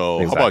campaign. So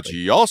how about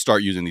y'all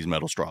start using these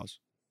metal straws?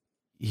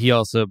 He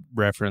also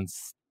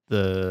referenced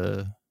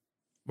the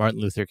Martin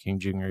Luther King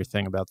Jr.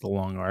 thing about the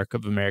long arc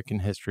of American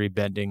history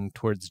bending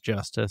towards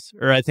justice.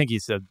 Or I think he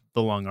said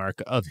the long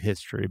arc of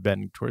history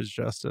bending towards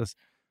justice.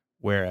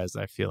 Whereas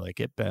I feel like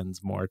it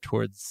bends more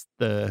towards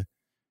at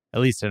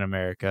least in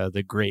America,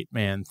 the great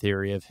man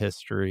theory of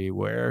history,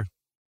 where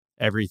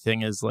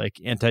everything is like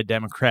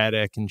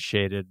anti-democratic and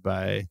shaded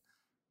by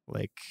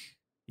like,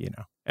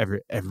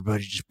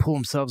 everybody just pull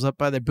themselves up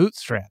by their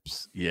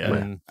bootstraps. Yeah.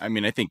 And, I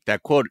mean, I think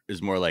that quote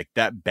is more like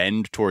that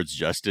bend towards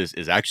justice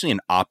is actually an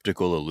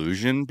optical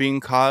illusion being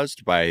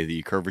caused by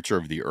the curvature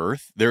of the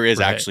earth. There is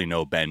actually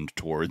no bend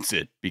towards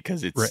it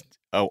because it's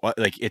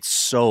it's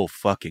so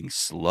fucking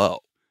slow.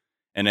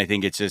 And I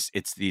think it's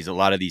a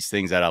lot of these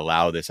things that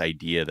allow this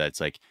idea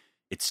that's like,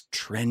 it's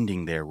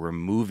trending there. We're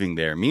moving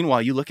there.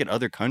 Meanwhile, you look at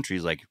other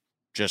countries like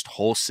just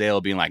wholesale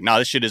being like, no,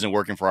 this shit isn't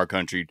working for our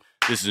country.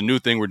 This is a new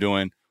thing we're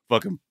doing.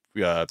 Fucking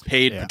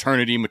paid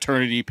paternity,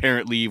 maternity,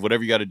 parent leave,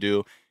 whatever you got to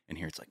do. And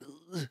here it's like,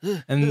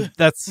 and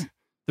that's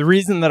the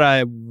reason that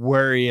I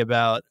worry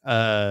about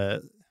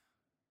this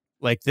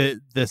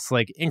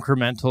like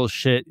incremental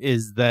shit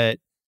is that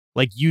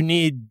like you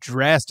need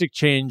drastic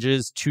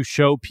changes to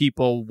show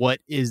people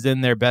what is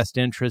in their best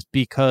interest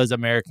because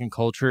American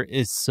culture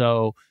is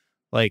so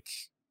like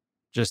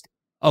just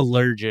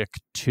allergic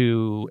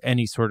to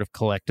any sort of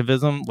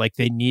collectivism. Like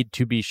they need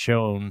to be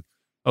shown,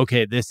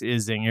 okay, this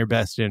is in your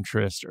best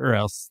interest, or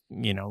else,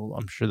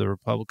 I'm sure the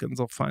Republicans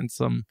will find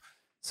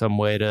some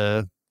way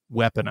to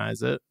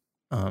weaponize it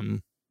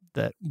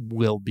that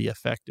will be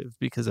effective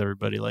because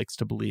everybody likes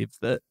to believe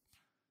that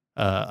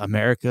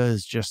America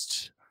is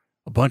just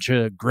a bunch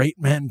of great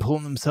men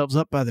pulling themselves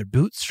up by their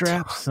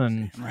bootstraps.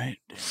 And, right.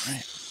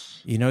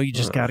 You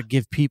just got to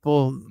give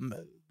people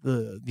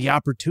the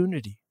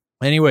opportunity.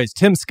 Anyways,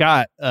 Tim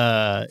Scott,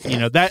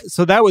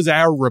 that was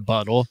our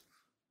rebuttal.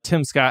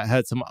 Tim Scott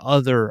had some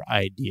other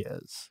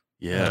ideas.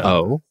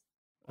 Yeah.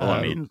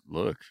 I mean,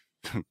 look,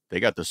 they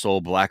got the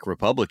sole black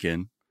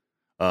Republican.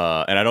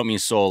 And I don't mean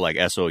soul like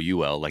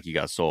SOUL, like you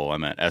got soul. I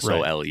meant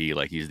SOLE,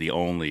 like he's the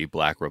only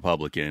black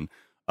Republican.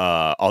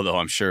 Although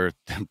I'm sure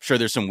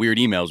there's some weird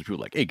emails where people are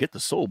like, hey, get the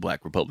soul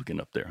black Republican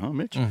up there, huh,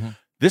 Mitch? Mm-hmm.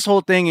 This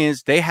whole thing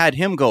is they had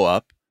him go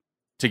up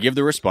to give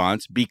the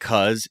response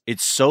because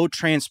it's so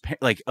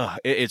transparent. Like,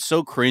 it's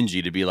so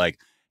cringy to be like,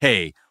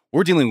 hey,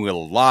 we're dealing with a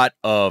lot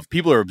of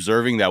people are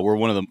observing that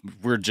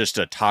we're just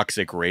a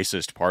toxic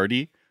racist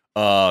party.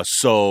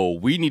 So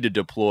we need to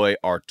deploy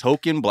our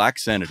token black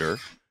senator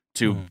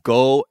to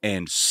go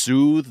and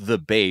soothe the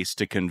base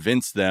to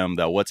convince them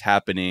that what's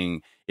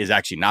happening is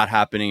actually not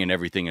happening and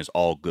everything is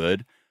all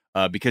good.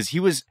 Because he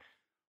was,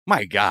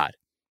 my God,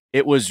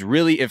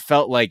 it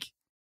felt like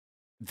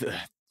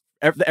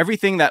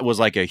everything that was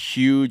like a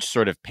huge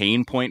sort of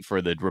pain point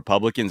for the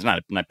Republicans,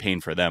 not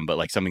pain for them, but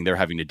like something they're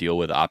having to deal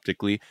with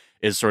optically,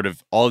 is sort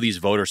of all these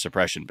voter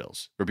suppression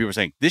bills where people are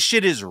saying, this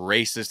shit is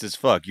racist as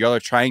fuck. Y'all are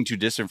trying to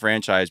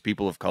disenfranchise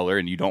people of color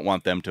and you don't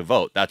want them to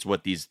vote. That's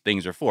what these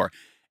things are for.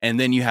 And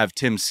then you have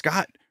Tim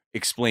Scott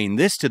explain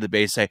this to the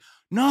base, say,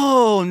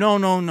 no,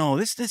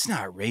 that's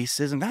not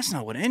racism. That's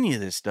not what any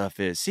of this stuff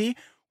is. See,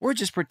 we're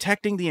just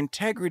protecting the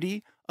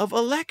integrity of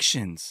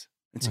elections.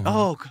 It's,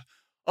 oh,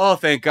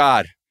 thank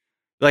God.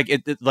 Like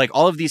like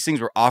all of these things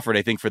were offered,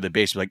 I think, for the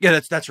base. Like, yeah,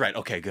 that's right.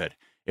 Okay, good.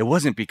 It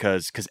wasn't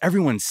because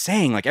everyone's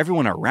saying, like,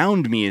 everyone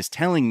around me is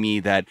telling me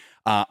that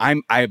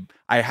I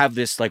have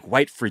this like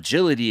white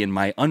fragility and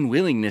my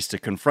unwillingness to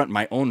confront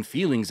my own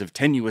feelings of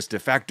tenuous de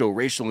facto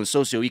racial and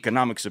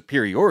socioeconomic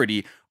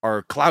superiority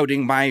are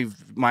clouding my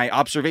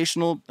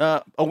observational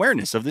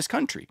awareness of this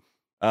country.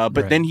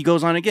 But then he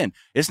goes on again.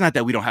 It's not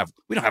that we don't have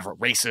a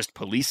racist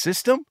police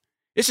system.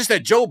 It's just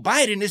that Joe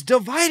Biden is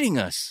dividing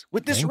us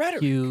with this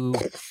rhetoric.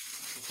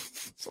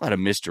 It's a lot of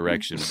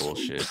misdirection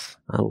bullshit.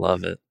 I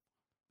love it.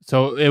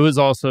 So it was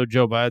also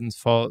Joe Biden's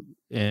fault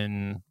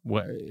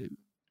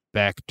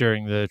back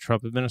during the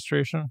Trump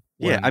administration?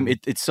 Yeah, I mean,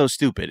 it's so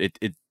stupid.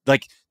 It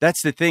like,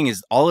 that's the thing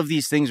is all of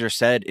these things are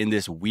said in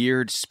this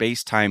weird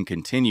space-time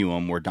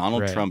continuum where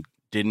Donald Trump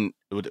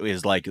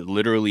is like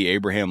literally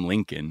Abraham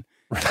Lincoln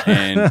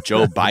and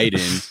Joe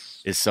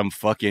Biden is some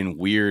fucking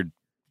weird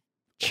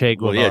Che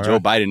Guevara. Well, yeah, Joe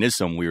Biden is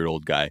some weird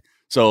old guy.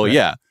 So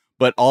yeah,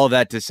 but all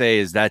that to say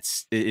is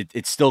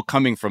it's still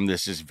coming from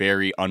this just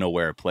very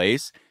unaware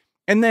place.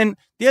 And then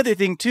the other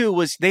thing too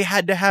was they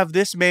had to have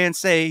this man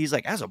say, he's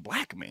like, as a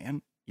black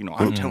man,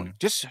 I'm telling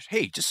just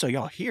so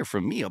y'all hear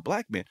from me, a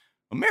black man,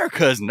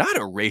 America is not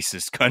a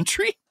racist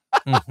country.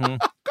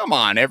 Come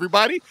on,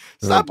 everybody.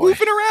 Stop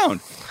goofing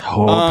around.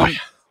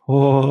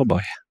 Oh,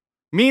 boy.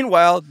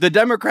 Meanwhile, the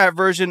Democrat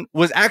version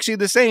was actually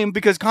the same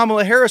because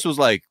Kamala Harris was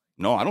like,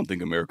 no, I don't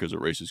think America's a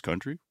racist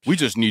country. We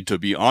just need to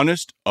be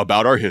honest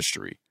about our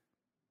history.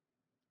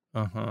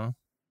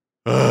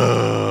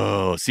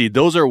 Oh, see,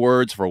 those are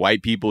words for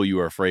white people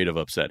you are afraid of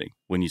upsetting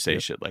when you say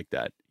shit like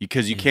that.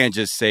 Because you can't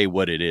just say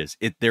what it is.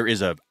 There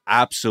is an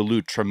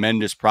absolute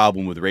tremendous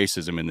problem with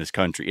racism in this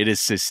country. It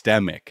is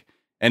systemic.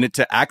 And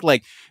to act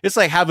like, it's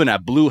like having a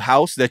blue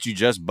house that you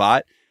just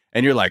bought.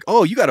 And you're like,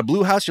 oh, you got a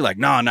blue house? You're like,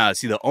 nah.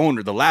 See, the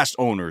last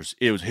owners,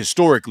 it was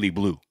historically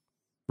blue.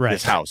 Right.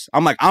 This house.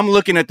 I'm like, I'm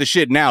looking at the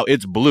shit now.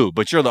 It's blue,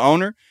 but you're the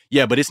owner.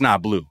 Yeah, but it's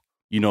not blue.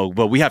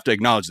 But we have to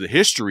acknowledge the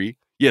history.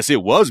 Yes,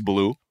 it was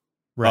blue.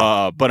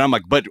 Right. But I'm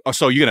like,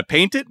 so you're going to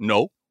paint it?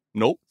 No.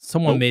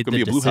 Someone made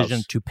the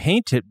decision to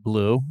paint it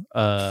blue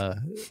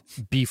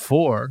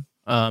before.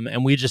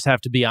 And we just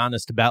have to be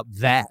honest about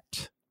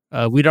that.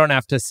 We don't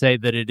have to say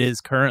that it is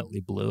currently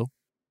blue.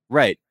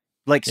 Right.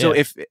 Like, so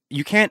if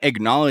you can't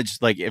acknowledge,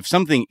 like, if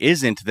something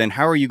isn't, then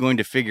how are you going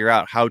to figure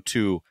out how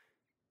to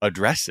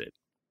address it?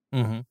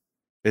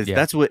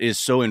 That's what is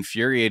so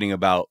infuriating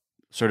about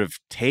sort of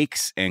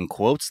takes and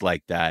quotes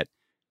like that,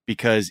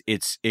 because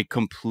it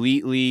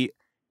completely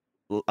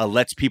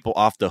lets people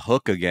off the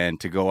hook again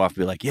to go off and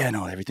be like, yeah,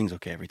 no, everything's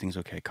okay.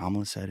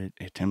 Kamala said it.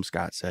 Tim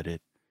Scott said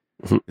it.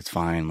 It's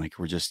fine. Like,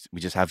 we just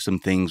have some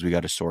things we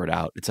got to sort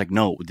out. It's like,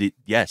 no,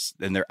 yes,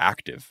 and they're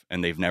active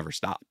and they've never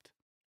stopped.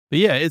 But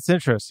yeah, it's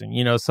interesting.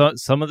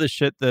 Some of the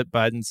shit that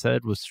Biden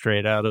said was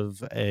straight out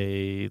of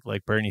a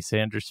Bernie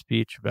Sanders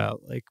speech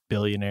about like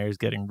billionaires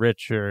getting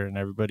richer and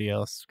everybody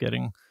else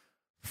getting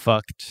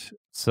fucked.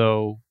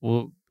 So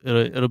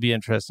it'll be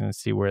interesting to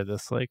see where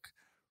this like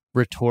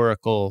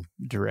rhetorical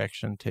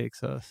direction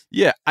takes us.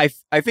 Yeah, I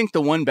think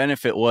the one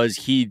benefit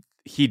was he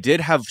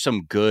did have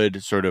some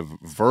good sort of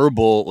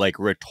verbal, like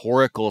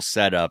rhetorical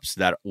setups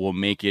that will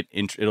make it.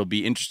 It'll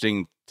be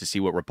interesting to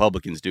see what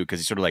Republicans do, because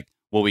he's sort of like,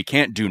 well, we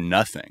can't do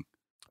nothing.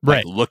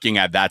 Right. Like looking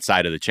at that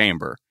side of the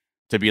chamber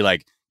to be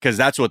like, because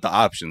that's what the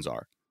options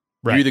are.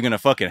 Right. You're either going to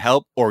fucking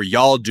help or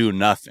y'all do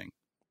nothing.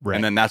 Right.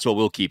 And then that's what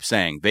we'll keep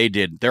saying. They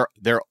did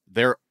their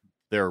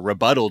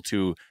rebuttal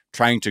to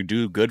trying to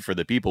do good for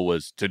the people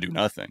was to do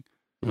nothing.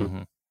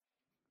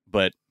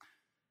 But,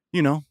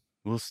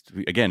 we'll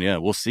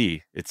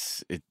see.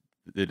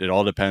 It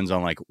all depends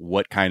on like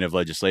what kind of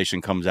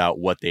legislation comes out,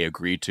 what they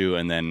agree to,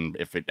 and then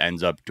if it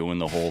ends up doing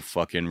the whole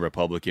fucking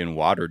Republican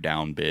watered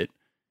down bit,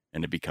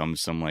 and it becomes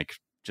some like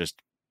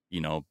just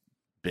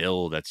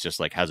bill that's just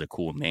like has a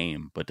cool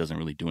name but doesn't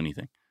really do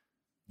anything.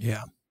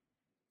 Yeah,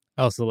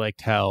 I also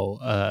liked how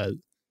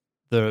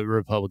the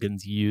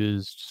Republicans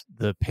used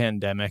the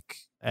pandemic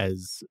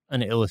as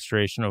an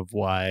illustration of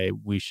why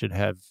we should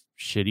have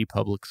shitty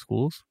public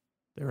schools.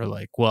 They were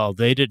like, well,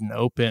 they didn't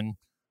open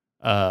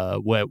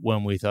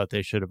when we thought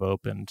they should have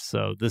opened.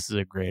 So this is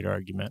a great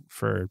argument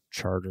for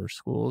charter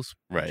schools.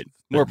 Right.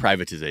 More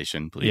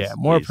privatization, please. Yeah,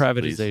 more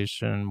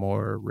privatization,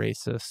 more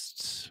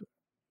racist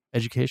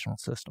educational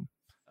system.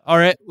 All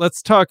right,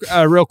 let's talk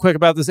real quick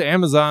about this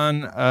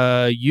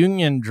Amazon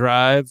union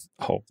drive.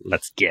 Oh,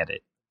 let's get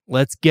it.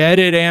 Let's get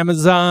it,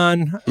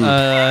 Amazon.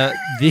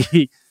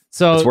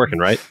 So it's working,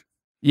 right?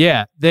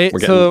 Yeah, we're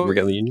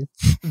getting the union.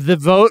 The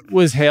vote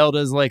was hailed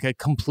as like a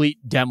complete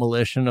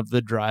demolition of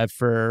the drive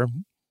for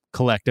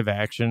collective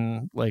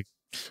action, like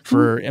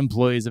for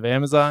employees of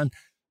Amazon.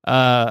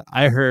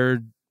 I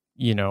heard,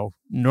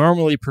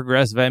 normally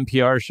progressive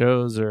NPR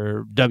shows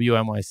or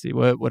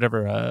WNYC,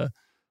 whatever,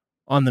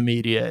 on the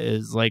media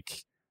is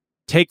like,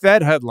 take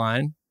that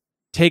headline,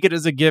 take it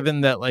as a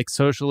given that like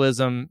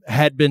socialism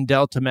had been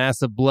dealt a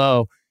massive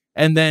blow,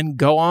 and then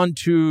go on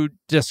to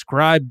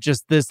describe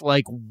just this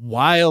like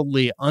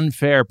wildly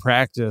unfair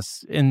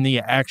practice in the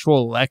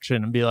actual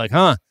election and be like,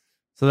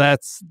 so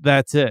that's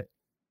it.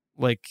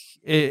 Like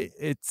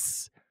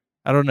it's,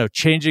 I don't know,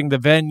 changing the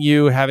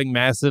venue, having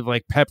massive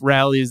like pep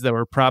rallies that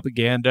were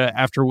propaganda,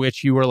 after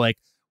which you were like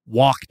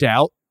walked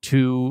out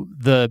to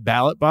the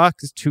ballot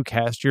box to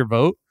cast your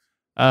vote.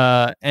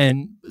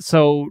 And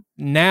so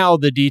now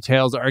the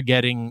details are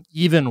getting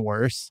even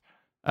worse.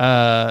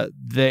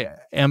 The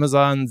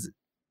Amazon's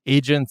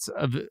agents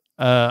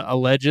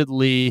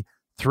allegedly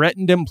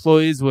threatened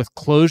employees with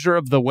closure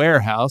of the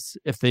warehouse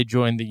if they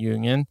joined the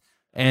union.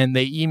 And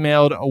they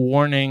emailed a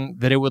warning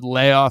that it would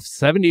lay off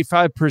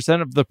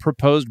 75% of the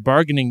proposed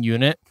bargaining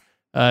unit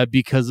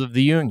because of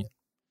the union.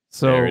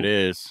 So there it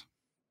is.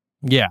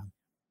 Yeah.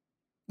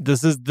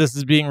 This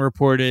is being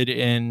reported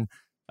in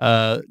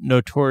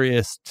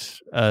notorious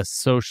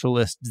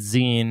socialist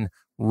zine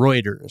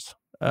Reuters,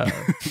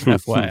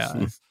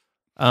 FYI.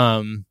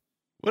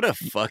 What a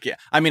fuck yeah.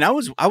 I mean, I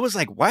was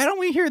like, why don't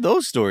we hear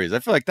those stories? I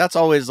feel like that's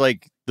always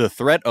like the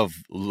threat of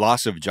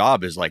loss of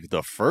job is like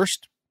the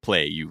first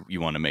play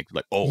you want to make.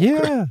 Like,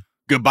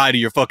 goodbye to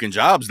your fucking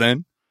jobs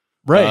then.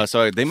 Right.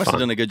 So they must have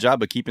done a good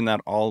job of keeping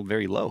that all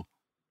very low.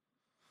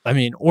 I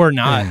mean, or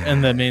not.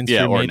 And the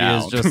mainstream or media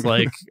now. is just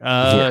like,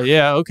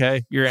 yeah,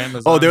 okay, you're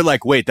Amazon. Oh, they're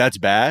like, wait, that's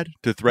bad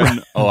to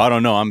threaten. Oh, I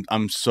don't know.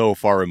 I'm so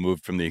far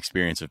removed from the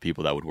experience of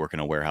people that would work in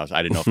a warehouse.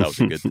 I didn't know if that was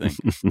a good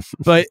thing.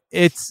 But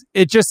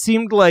it just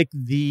seemed like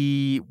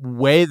the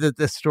way that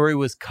the story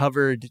was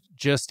covered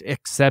just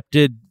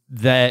accepted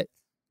that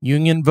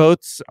union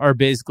votes are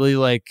basically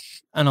like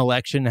an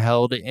election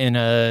held in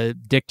a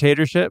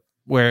dictatorship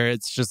where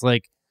it's just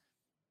like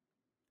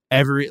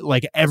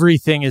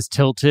everything is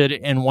tilted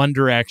in one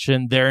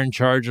direction. They're in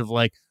charge of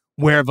like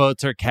where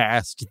votes are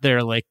cast.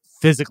 They're like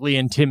physically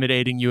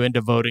intimidating you into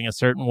voting a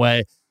certain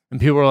way. And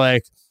people are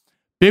like,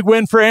 big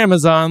win for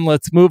Amazon.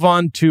 Let's move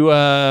on to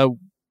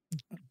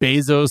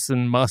Bezos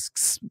and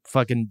Musk's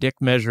fucking dick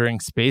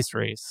measuring space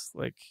race.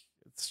 Like,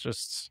 it's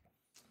just,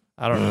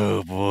 I don't know.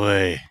 Oh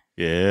boy.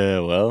 Yeah,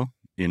 well,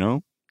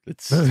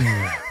 it's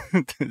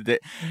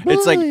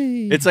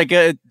it's like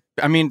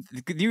I mean,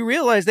 you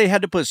realize they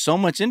had to put so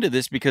much into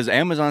this because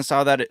Amazon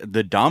saw that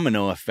the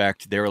domino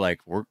effect. They were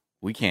like,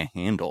 we can't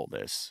handle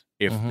this.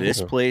 If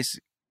this place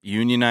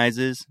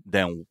unionizes,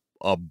 then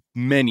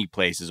many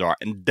places are.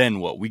 And then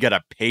what? We got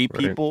to pay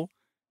people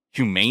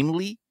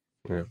humanely?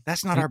 Yeah.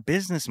 That's not our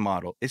business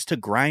model. It's to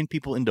grind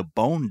people into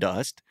bone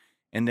dust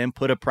and then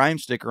put a Prime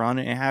sticker on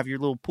it and have your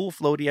little pool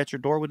floaty at your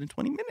door within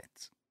 20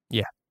 minutes.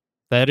 Yeah.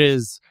 That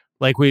is...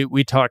 Like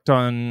we talked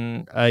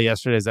on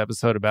yesterday's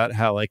episode about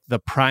how like the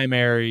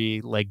primary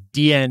like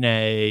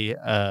DNA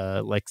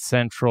like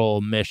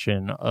central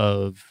mission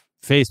of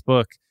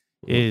Facebook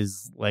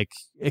is like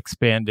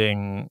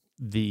expanding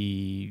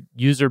the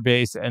user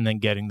base and then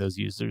getting those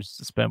users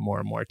to spend more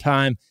and more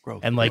time.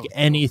 And like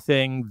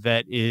anything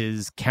that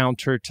is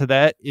counter to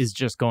that is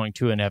just going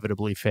to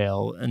inevitably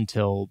fail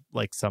until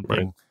like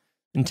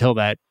until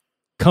that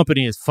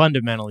company is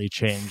fundamentally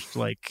changed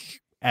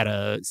like at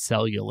a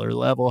cellular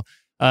level.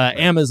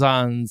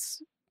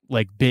 Amazon's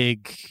like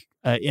big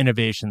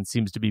innovation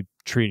seems to be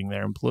treating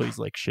their employees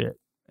like shit.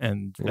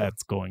 And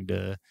that's going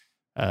to,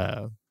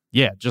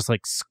 just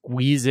like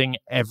squeezing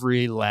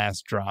every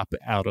last drop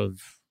out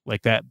of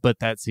like that. But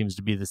that seems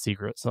to be the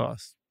secret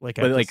sauce, like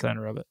at the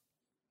center of it.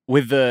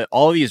 With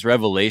all these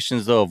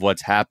revelations, though, of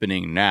what's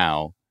happening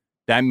now,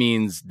 that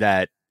means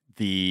that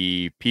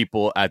the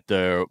people at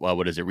the,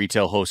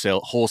 retail,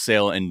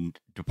 wholesale and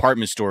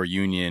department store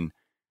union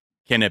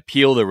can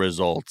appeal the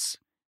results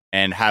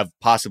and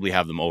possibly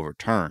have them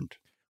overturned.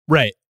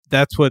 Right.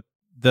 That's what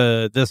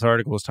this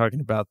article was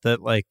talking about,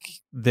 that like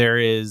there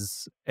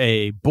is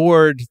a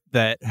board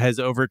that has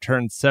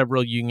overturned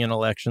several union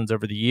elections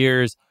over the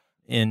years.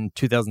 In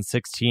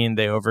 2016,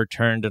 they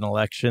overturned an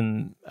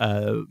election.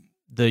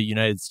 The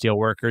United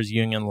Steelworkers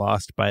Union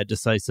lost by a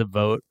decisive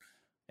vote,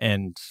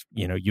 and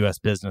U.S.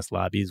 business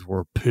lobbies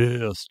were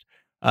pissed.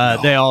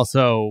 They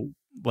also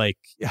like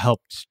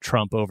helped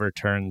Trump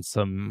overturn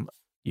some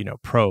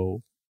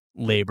pro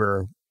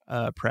labor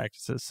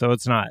practices. So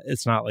it's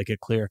not like a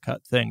clear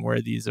cut thing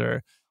where these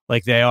are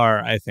like, they are,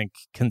 I think,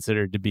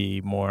 considered to be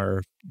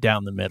more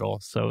down the middle.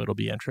 So it'll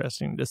be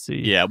interesting to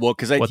see. Yeah, well,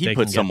 because he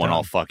put someone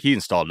all he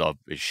installed a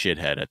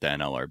shithead at the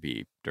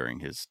NLRB during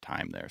his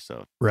time there.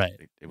 So right,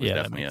 it was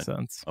definitely a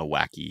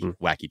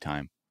wacky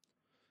time.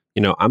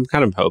 I'm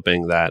kind of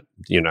hoping that,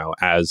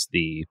 as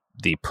the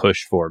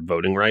push for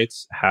voting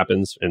rights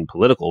happens in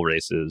political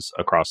races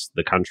across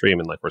the country, I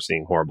mean, like we're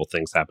seeing horrible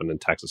things happen in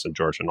Texas and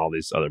Georgia and all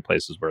these other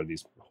places where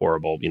these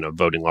horrible,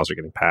 voting laws are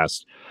getting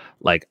passed.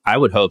 Like, I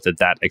would hope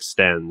that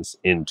extends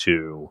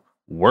into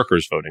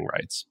workers' voting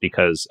rights,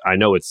 because I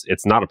know it's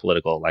not a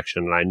political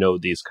election, and I know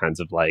these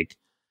kinds of like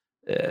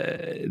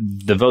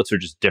the votes are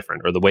just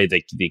different, or the way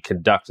they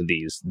conduct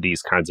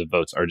these kinds of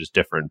votes are just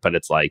different. But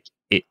it's like,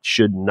 you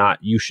should not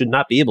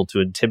be able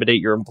to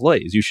intimidate your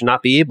employees. You should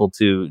not be able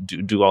to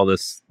do all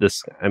this.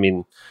 I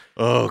mean,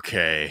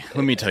 okay,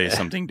 let me tell you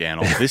something,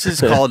 Daniel. This is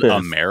called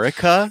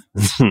America,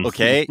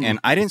 okay? And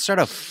I didn't start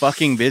a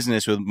fucking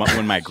business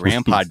when my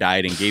grandpa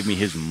died and gave me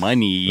his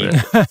money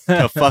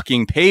to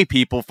fucking pay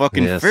people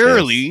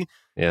fairly,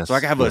 so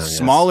I can have a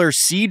smaller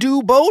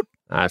Sea-Doo boat.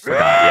 I forgot.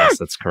 Yes,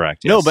 that's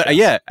correct. Yes, no, but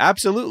yeah,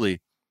 absolutely.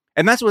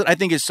 And that's what I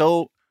think is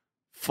so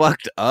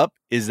fucked up,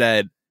 is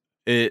that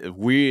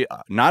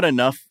not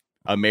enough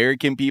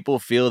American people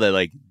feel that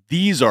like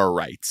these are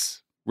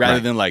rights, rather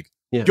than like,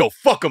 yo,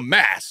 fuck a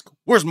mask.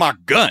 Where's my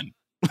gun?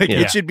 Like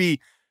it should be,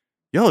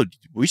 yo,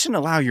 we shouldn't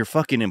allow your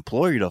fucking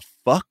employer to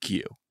fuck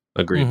you.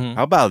 Agreed. Mm-hmm.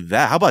 How about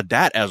that? How about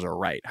that as a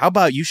right? How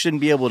about you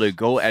shouldn't be able to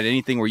go at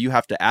anything where you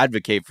have to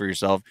advocate for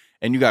yourself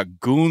and you got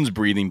goons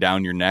breathing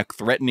down your neck,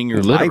 threatening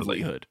your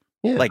livelihood?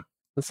 Yeah. Like,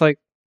 it's like,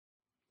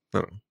 I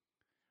don't know.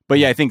 But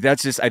yeah, I think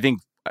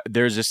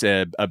there's just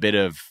a bit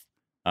of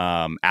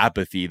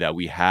apathy that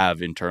we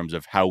have in terms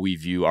of how we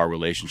view our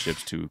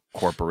relationships to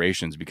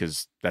corporations,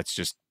 because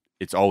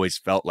it's always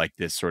felt like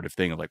this sort of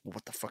thing of like, well,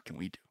 what the fuck can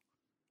we do?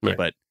 Right.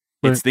 But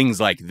it's things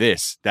like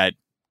this that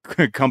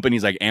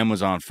companies like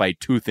Amazon fight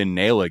tooth and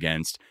nail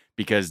against,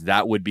 because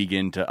that would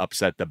begin to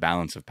upset the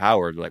balance of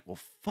power. They're like, well,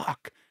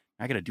 fuck,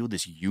 I got to deal with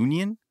this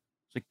union.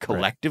 It's like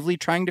collectively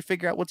trying to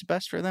figure out what's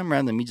best for them,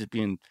 rather than me just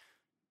being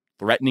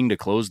threatening to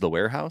close the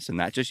warehouse, and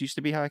that just used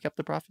to be how I kept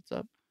the profits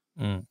up.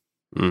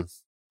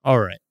 All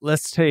right,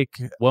 let's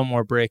take one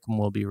more break, and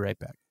we'll be right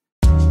back.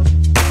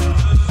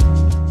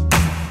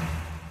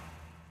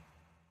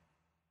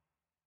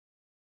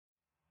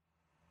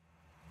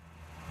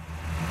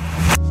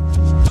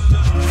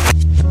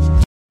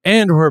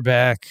 And we're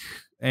back,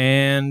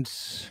 and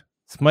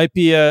this might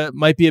be a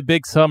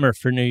big summer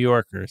for New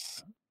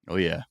Yorkers. Oh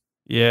yeah.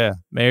 Yeah,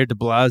 Mayor de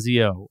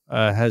Blasio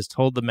has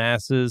told the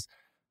masses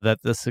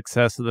that the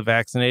success of the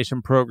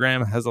vaccination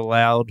program has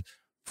allowed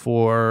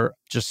for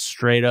just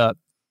straight up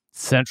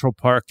Central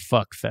Park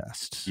fuck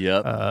fest.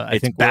 Yep. I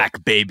it's think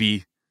back,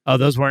 baby. Oh,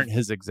 those weren't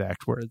his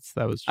exact words.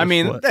 That was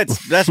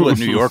just that's what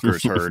New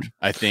Yorkers heard,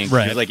 I think.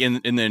 Right. Like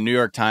in the New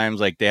York Times,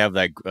 like they have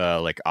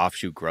like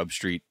offshoot Grub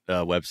Street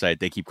website.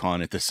 They keep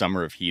calling it the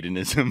summer of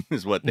hedonism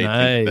is what they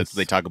think. That's what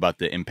they talk about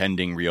the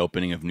impending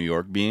reopening of New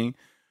York being.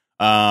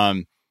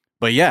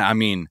 But yeah, I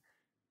mean,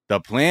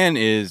 the plan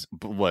is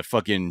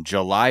fucking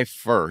July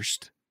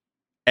 1st.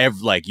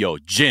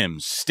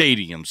 Gyms,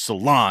 stadiums,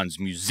 salons,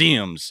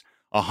 museums,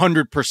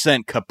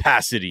 100%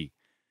 capacity.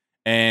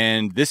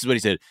 And this is what he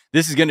said.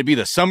 This is going to be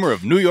the summer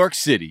of New York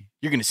City.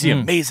 You're going to see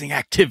amazing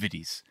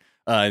activities.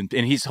 And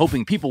he's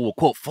hoping people will,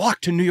 quote,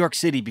 flock to New York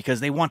City because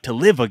they want to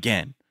live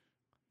again.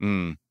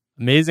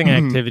 Amazing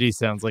activity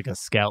sounds like a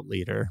scout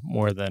leader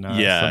more than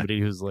somebody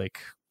who's like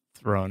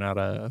throwing out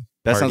a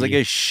That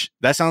party.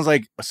 sounds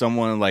like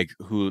someone like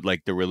who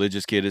like the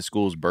religious kid at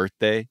school's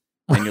birthday.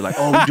 And you're like,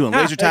 oh, we're doing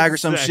laser tag or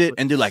some shit.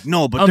 And they're like,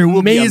 no, but there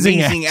will be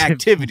amazing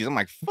activities. I'm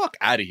like, fuck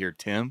out of here,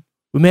 Tim.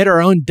 We made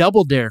our own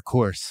Double Dare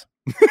course.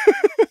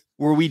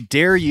 Where we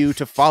dare you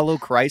to follow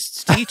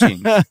Christ's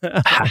teachings.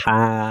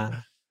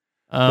 But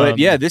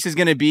yeah, this is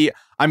going to be,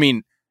 I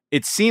mean,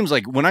 it seems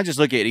like when I just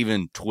look at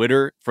even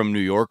Twitter from New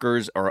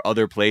Yorkers or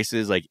other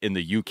places like in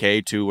the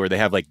UK too, where they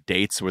have like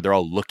dates where they're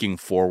all looking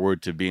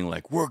forward to being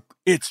like,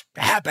 it's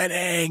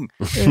happening.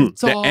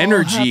 The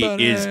energy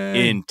is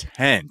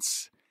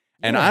intense.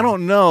 And I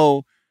don't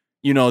know,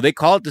 they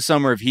call it the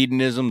summer of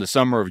hedonism, the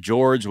summer of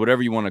George,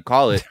 whatever you want to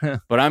call it.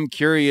 But I'm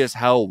curious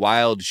how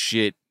wild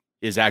shit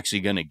is actually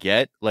going to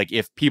get. Like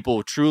if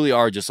people truly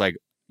are just like,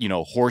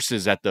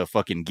 horses at the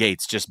fucking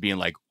gates, just being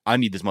like, I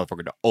need this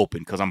motherfucker to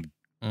open because I'm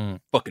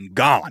fucking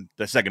gone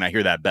the second I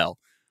hear that bell.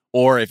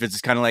 Or if it's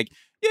just kind of like,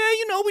 yeah,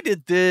 we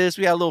did this.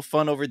 We had a little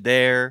fun over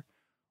there.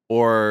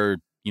 Or,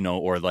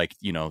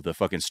 the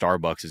fucking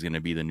Starbucks is going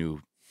to be the new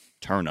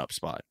turn up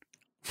spot.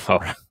 Oh,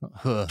 man,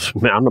 I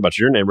don't know about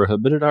your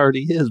neighborhood, but it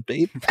already is,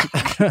 babe.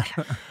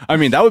 I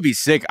mean, that would be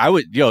sick.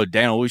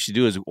 Dan, what we should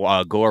do is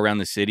go around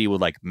the city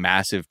with like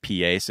massive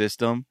PA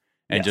system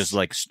and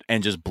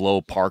just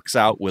blow parks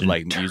out with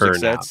like music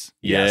sets.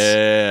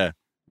 Yeah,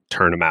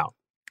 turn them out.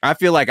 I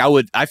feel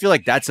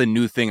like that's a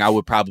new thing I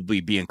would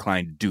probably be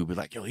inclined to do. Be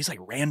like, these like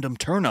random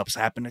turn ups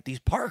happen at these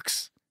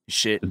parks.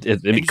 Shit,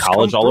 it'd be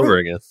college all over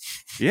again.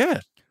 Yeah.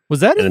 Was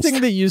that a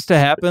thing that used to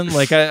happen?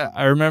 Like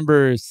I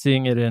remember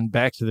seeing it in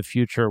Back to the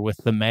Future with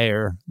the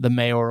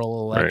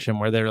mayoral election,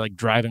 where they're like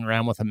driving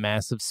around with a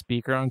massive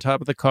speaker on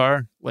top of the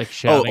car, like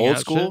shouting. Old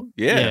school?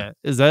 Shit. Yeah.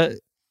 Is that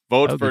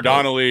vote for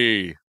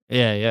Donnelly?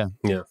 Yeah.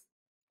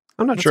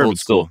 I'm not sure if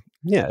it's cool.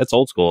 Yeah, it's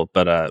old school,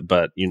 but I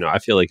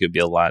feel like it'd be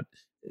a lot.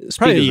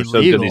 Speakers are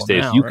so good these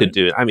days. Now, you right? could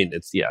do it. I mean,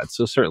 it's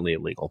certainly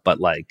illegal, but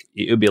like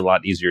it would be a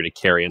lot easier to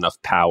carry enough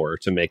power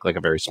to make like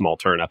a very small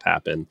turn up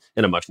happen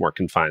in a much more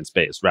confined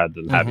space, rather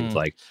than having to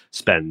like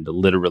spend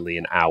literally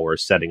an hour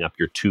setting up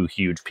your two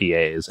huge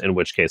PAs. In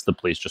which case, the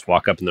police just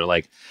walk up and they're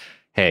like,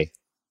 "Hey,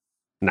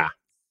 nah."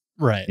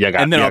 Right.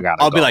 And then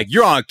I'll be like,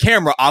 you're on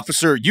camera,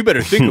 officer. You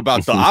better think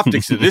about the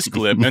optics of this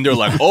clip. And they're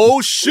like,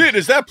 oh, shit,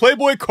 is that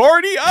Playboy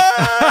Cardi?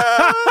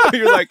 Ah!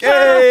 You're like,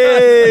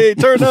 hey,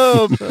 turn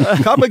up.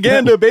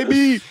 Propaganda,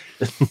 baby.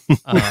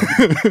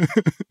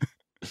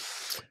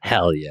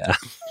 Hell yeah.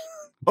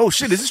 Oh,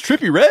 shit, is this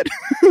Trippie Redd?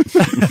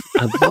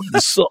 I love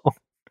this song.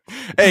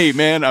 Hey,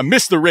 man, I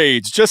miss the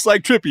rage, just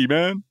like Trippie,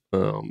 man.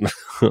 Oh,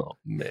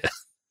 man.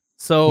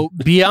 So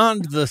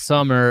beyond the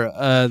summer,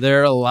 there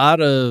are a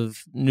lot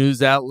of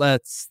news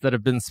outlets that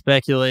have been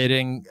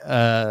speculating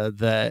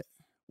that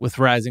with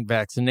rising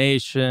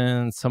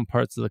vaccinations, some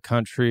parts of the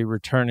country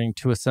returning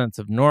to a sense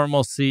of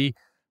normalcy,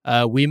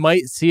 we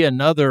might see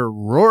another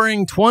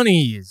roaring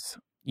 20s.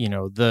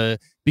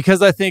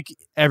 Because I think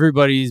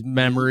everybody's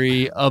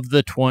memory of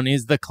the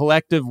 20s, the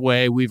collective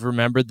way we've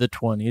remembered the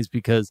 20s,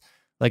 because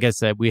like I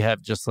said, we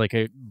have just like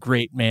a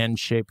great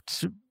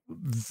man-shaped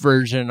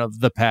version of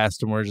the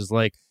past, and we're just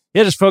like,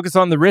 yeah, just focus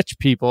on the rich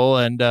people,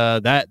 and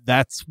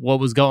that's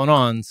what was going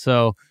on.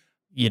 So,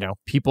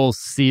 people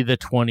see the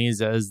 20s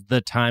as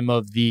the time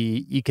of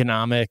the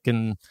economic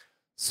and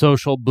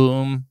social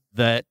boom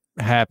that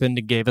happened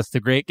and gave us the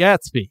Great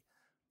Gatsby.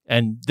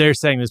 And they're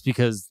saying this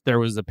because there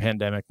was a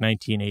pandemic,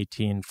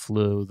 1918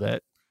 flu,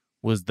 that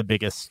was the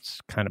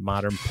biggest kind of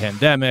modern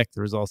pandemic.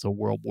 There was also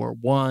World War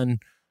I.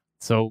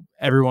 So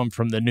everyone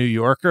from the New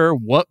Yorker,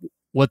 what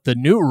the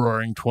new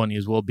Roaring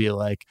 20s will be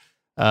like.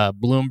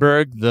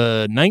 Bloomberg,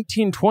 the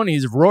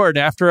 1920s roared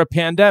after a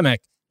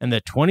pandemic, and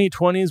the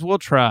 2020s will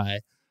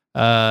try.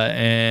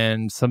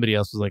 And somebody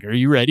else was like, "Are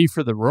you ready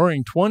for the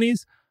Roaring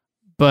 20s?"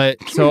 But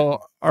so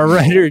our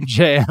writer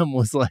JM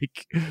was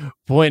like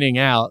pointing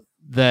out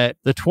that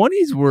the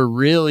 20s were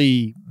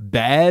really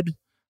bad.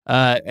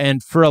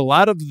 And for a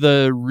lot of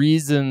the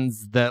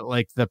reasons that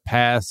like the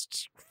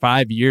past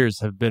 5 years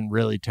have been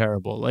really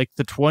terrible. Like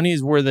the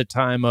 20s were the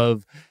time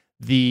of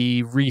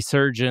the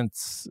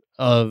resurgence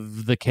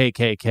of the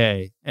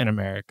KKK in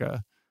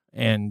America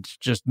and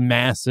just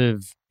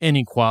massive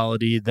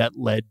inequality that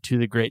led to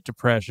the Great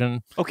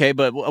Depression. Okay,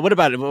 but what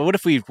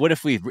if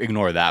we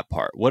ignore that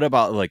part? What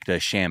about like the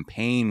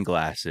champagne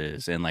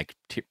glasses and like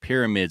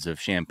pyramids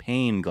of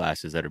champagne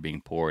glasses that are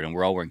being poured, and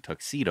we're all wearing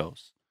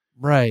tuxedos?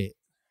 Right.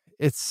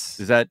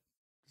 Does that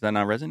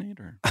not resonate?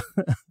 Or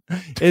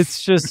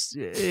it's just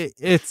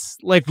it's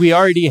like we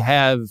already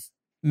have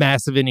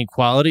massive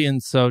inequality,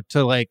 and so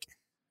to like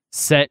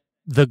set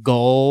the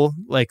goal,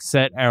 like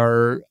set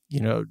our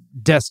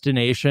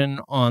destination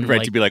on right,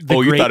 like, to be like, the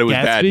oh, you Great thought it was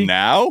bad Gatsby.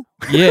 now?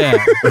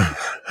 Yeah.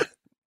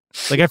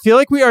 Like I feel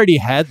like we already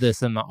had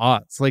this in the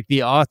aughts. Like the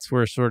aughts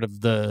were sort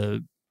of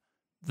the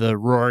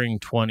Roaring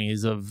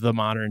 20s of the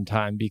modern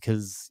time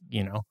because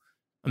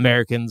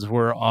Americans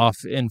were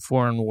off in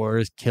foreign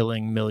wars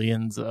killing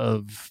millions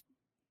of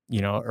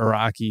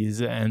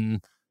Iraqis,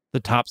 and the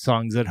top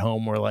songs at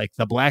home were like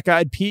the Black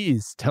Eyed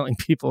Peas telling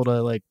people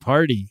to like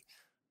party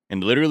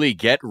and literally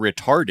get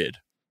retarded.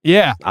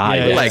 Yeah.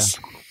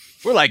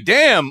 We're like,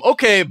 damn,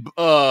 okay,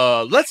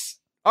 let's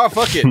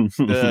fuck it.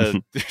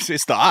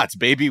 It's the aughts,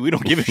 baby. We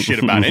don't give a shit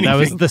about anything. That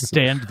was the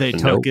stand they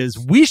took is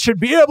we should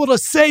be able to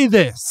say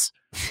this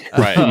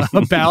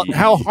about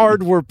how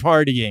hard we're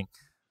partying.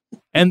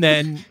 And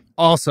then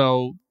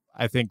also,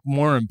 I think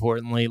more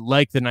importantly,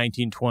 like the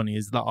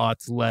 1920s, the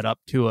aughts led up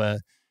to a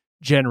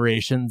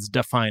generations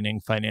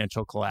defining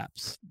financial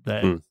collapse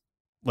that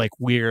like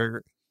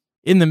we're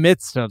in the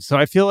midst of. So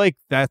I feel like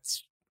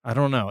that's, I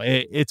don't know.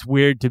 It's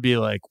weird to be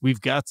like, we've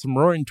got some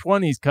Roaring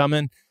 20s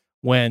coming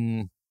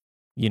when,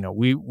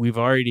 we've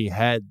already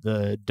had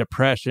the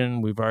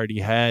Depression. We've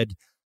already had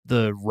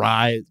the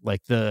rise,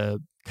 like the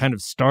kind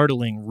of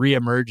startling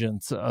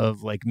reemergence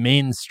of like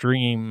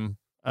mainstream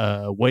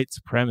white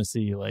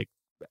supremacy, like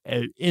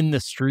in the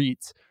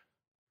streets.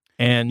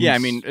 And yeah, I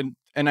mean,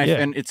 and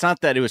it's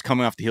not that it was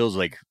coming off the heels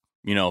like,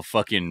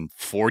 fucking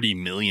 40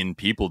 million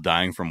people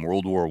dying from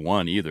World War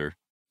I either.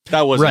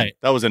 That wasn't right.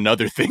 That was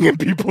another thing in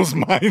people's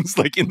minds,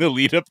 like in the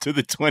lead up to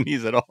the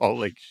 20s at all.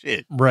 Like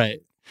shit. Right.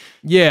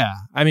 Yeah.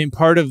 I mean,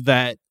 part of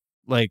that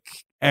like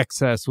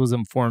excess was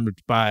informed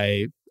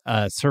by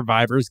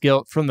survivor's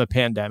guilt from the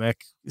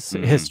pandemic.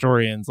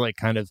 Historians like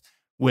kind of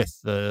with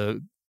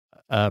the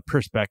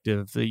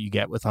perspective that you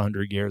get with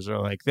 100 years are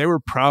like, they were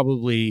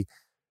probably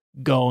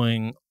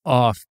going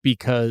off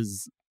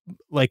because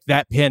like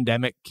that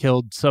pandemic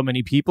killed so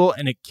many people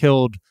and it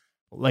killed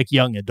like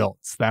young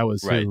adults. That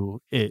was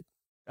who it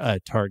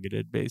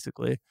targeted,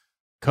 basically.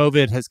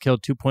 COVID has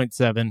killed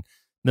 2.7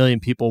 million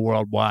people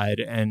worldwide,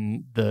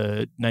 and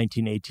the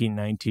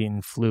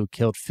 1918-19 flu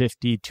killed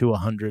 50 to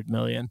 100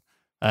 million.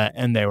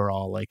 And they were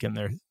all like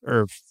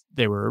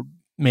they were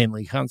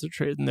mainly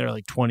concentrated in their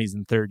like 20s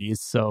and 30s.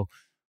 So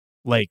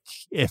like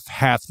if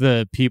half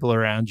the people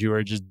around you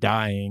are just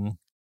dying,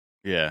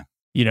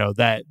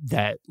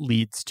 that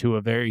leads to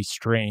a very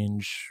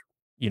strange,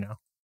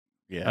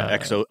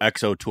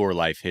 EXO tour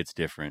life hits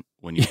different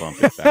when you bump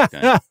it back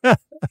then.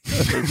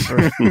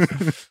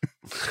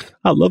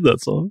 I love that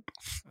song.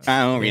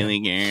 I don't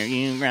really care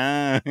you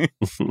right.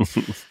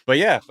 But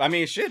yeah, I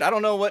mean, shit, I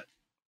don't know what.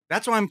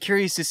 That's why I'm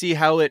curious to see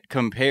how it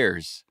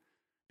compares,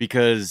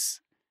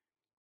 because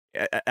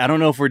I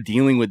don't know if we're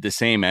dealing with the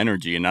same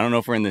energy, and I don't know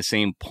if we're in the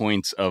same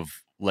points of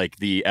like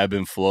the ebb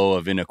and flow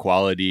of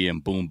inequality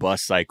and boom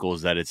bust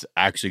cycles that it's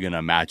actually going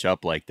to match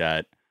up like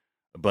that.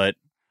 But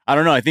I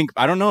don't know.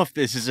 I don't know if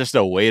this is just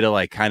a way to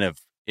like kind of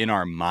in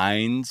our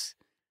minds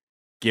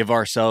give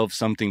ourselves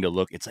something to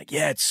look. It's like,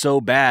 yeah, it's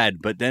so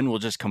bad, but then we'll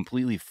just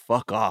completely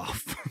fuck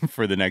off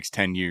for the next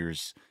 10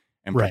 years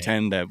and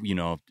pretend that,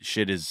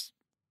 shit is,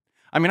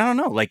 I mean, I don't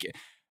know. Like,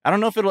 I don't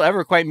know if it'll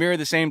ever quite mirror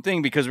the same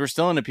thing, because we're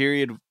still in a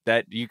period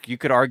that you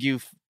could argue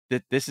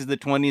that this is the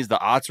 20s, the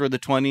aughts were the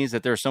 20s,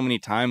 that there are so many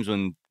times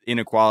when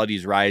inequality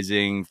is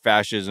rising,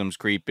 fascism's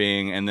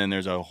creeping, and then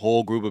there's a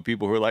whole group of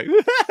people who are like,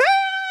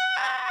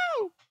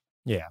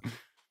 yeah.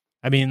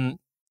 I mean,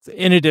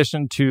 in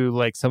addition to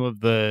like some of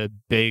the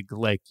big,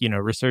 like,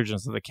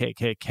 resurgence of the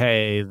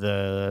KKK,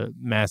 the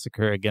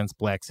massacre against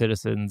black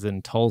citizens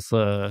in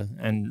Tulsa,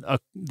 and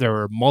there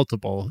were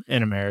multiple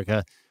in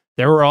America.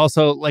 There were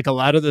also like a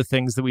lot of the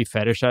things that we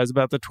fetishize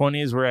about the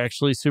 20s were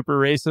actually super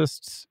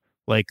racist.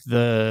 Like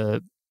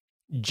the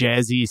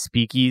jazzy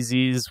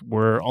speakeasies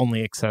were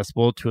only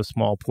accessible to a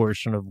small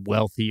portion of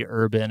wealthy,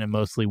 urban, and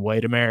mostly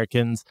white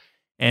Americans.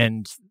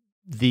 And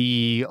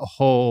the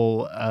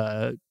whole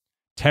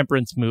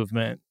temperance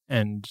movement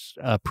and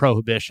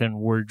prohibition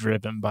were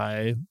driven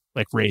by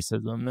like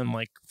racism and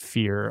like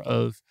fear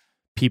of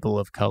people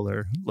of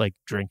color like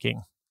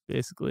drinking,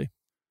 basically.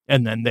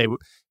 And then they,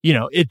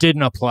 it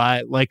didn't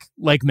apply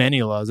like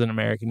many laws in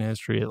American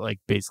history. It like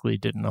basically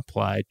didn't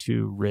apply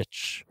to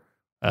rich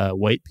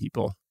white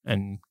people.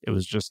 And it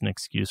was just an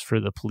excuse for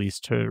the police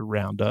to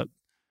round up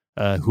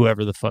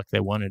whoever the fuck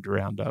they wanted to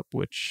round up,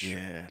 which,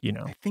 I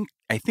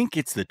think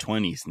it's the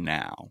 20s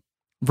now.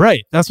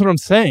 Right. That's what I'm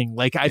saying.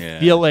 Like, I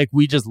feel like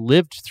we just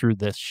lived through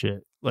this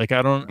shit. Like,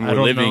 I don't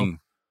know.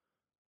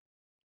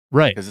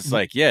 Right. Because it's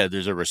like,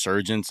 there's a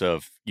resurgence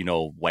of,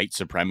 white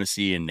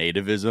supremacy and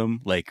nativism,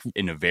 like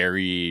in a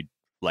very,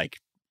 like,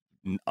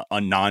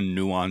 a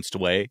non-nuanced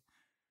way.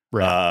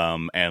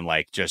 Right. And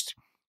like, just,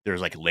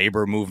 there's like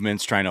labor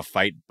movements trying to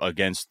fight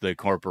against the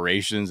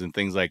corporations and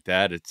things like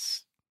that.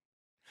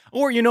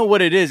 Or you know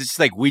what it is? It's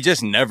like, we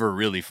just never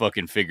really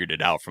fucking figured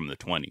it out from the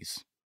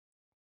 20s.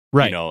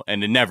 Right.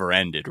 And it never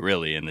ended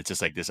really. And it's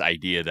just like this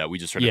idea that we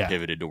just sort of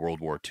pivoted to World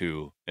War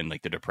II and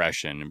like the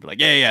Depression and be like,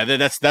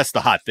 that's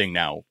the hot thing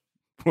now.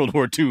 World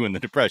War II and the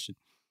Depression.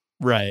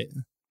 Right.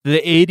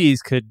 The 80s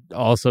could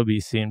also be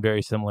seen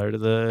very similar to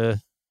the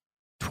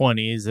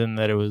 20s in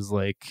that it was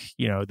like,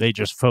 they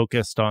just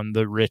focused on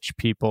the rich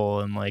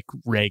people and like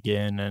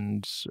Reagan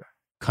and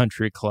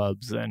country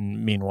clubs.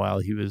 And meanwhile,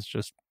 he was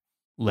just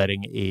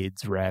letting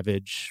AIDS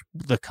ravage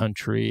the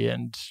country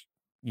and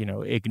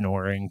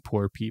ignoring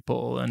poor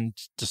people and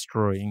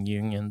destroying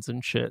unions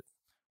and shit,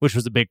 which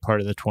was a big part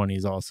of the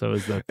 20s also,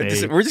 is that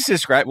we're just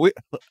describing.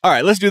 All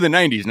right, let's do the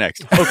 90s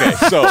next. Okay,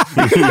 so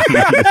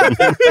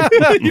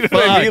you know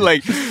what I mean?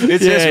 Like,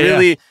 it's just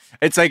really,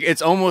 it's like,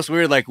 it's almost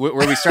weird, like where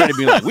we started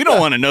being like, we don't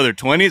want another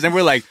 20s, and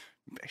we're like,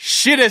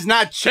 shit has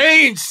not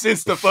changed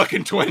since the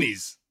fucking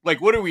 20s. Like,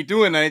 what are we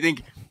doing? And I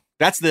think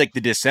that's the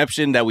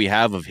deception that we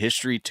have of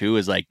history too,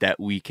 is like that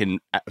we can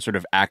sort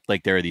of act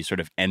like there are these sort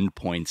of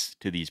endpoints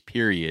to these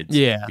periods,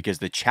 because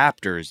the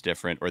chapter is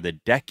different or the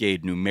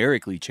decade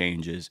numerically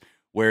changes,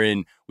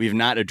 wherein we've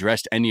not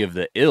addressed any of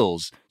the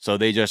ills, so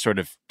they just sort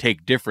of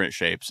take different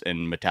shapes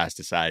and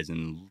metastasize,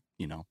 and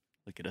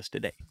look at us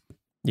today.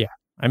 Yeah,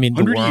 I mean,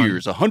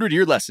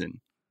 100-year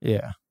lesson.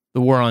 Yeah, the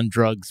war on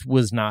drugs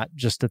was not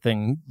just a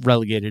thing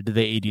relegated to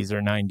the 80s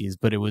or 90s,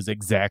 but it was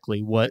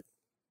exactly what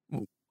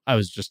I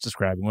was just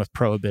describing with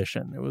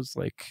prohibition. It was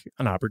like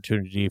an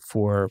opportunity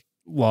for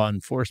law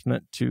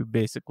enforcement to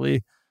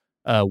basically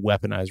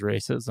weaponize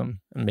racism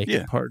and make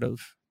it part of.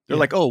 They're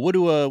like, oh, what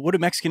do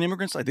Mexican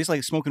immigrants like? They just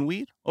like smoking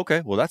weed.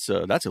 Okay, well that's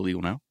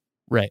illegal now.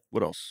 Right.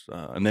 What else?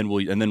 And then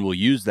we'll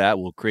use that.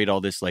 We'll create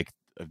all this like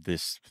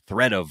this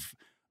threat of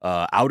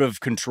out of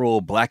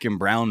control black and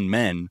brown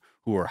men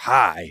who are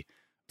high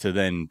to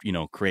then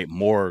create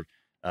more.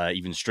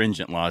 Even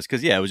stringent laws,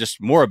 because it was just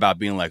more about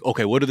being like,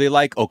 okay, what do they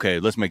like? Okay,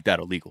 let's make that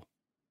illegal.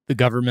 The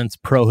government's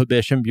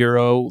Prohibition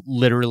Bureau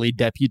literally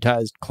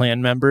deputized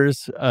Klan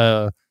members,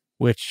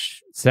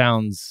 which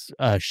sounds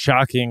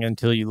shocking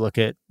until you look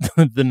at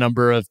the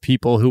number of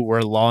people who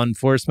were law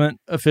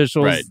enforcement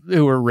officials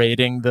who were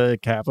raiding the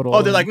Capitol.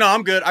 Oh, they're like, no,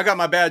 I'm good. I got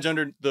my badge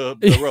under the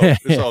rope.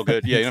 It's all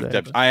good. Yeah,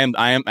 exactly. I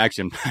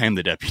am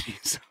the deputy.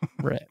 So.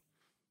 Right.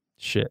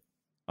 Shit.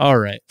 All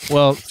right.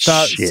 Well,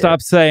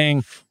 stop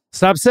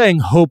saying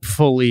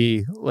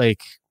hopefully, like,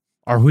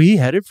 are we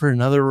headed for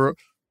another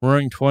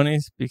roaring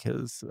 20s?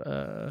 Because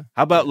how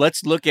about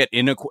let's look at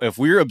if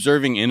we're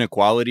observing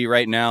inequality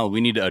right now, we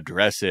need to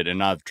address it and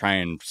not try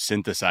and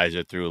synthesize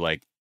it through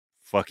like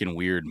fucking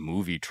weird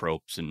movie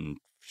tropes and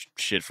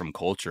shit from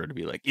culture to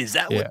be like, is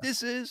that what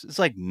this is? It's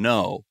like,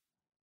 no.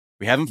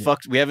 We haven't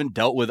we haven't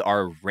dealt with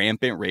our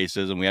rampant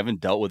racism, we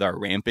haven't dealt with our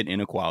rampant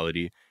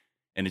inequality.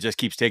 And it just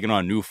keeps taking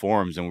on new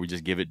forms, and we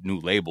just give it new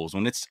labels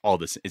when it's all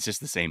this. It's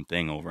just the same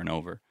thing over and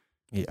over.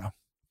 Yeah,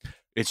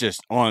 it's just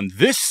on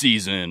this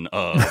season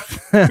of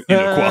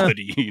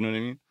inequality. You know what I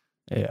mean?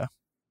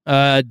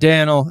 Yeah.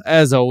 Daniel,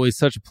 as always,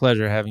 such a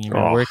pleasure having you.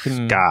 Oh,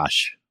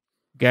 gosh,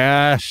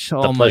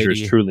 the pleasure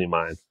is truly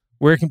mine.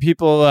 Where can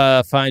people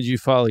find you,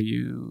 follow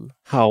you?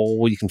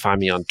 Well, you can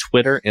find me on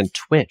Twitter and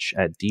Twitch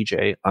at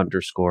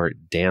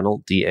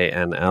DJ_Danel,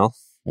 DANL,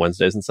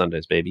 Wednesdays and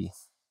Sundays, baby.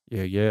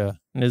 Yeah.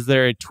 And is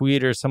there a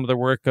tweet or some of the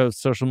work of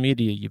social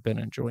media you've been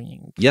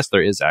enjoying? Yes,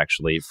 there is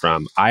actually,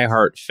 from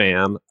iHeart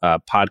fam,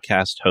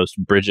 podcast host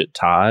Bridget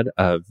Todd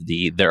of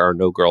the There Are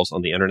No Girls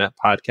on the Internet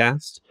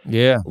podcast.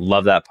 Yeah.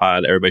 Love that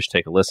pod. Everybody should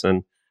take a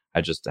listen.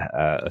 I just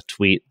a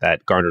tweet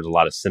that garnered a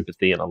lot of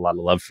sympathy and a lot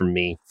of love from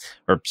me,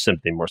 or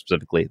sympathy more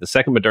specifically. The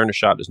second Moderna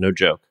shot is no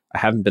joke. I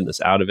haven't been this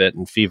out of it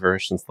and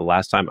feverish since the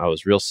last time I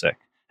was real sick,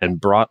 and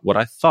brought what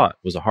I thought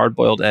was a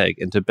hard-boiled egg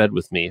into bed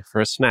with me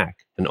for a snack,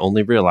 and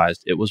only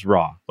realized it was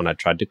raw when I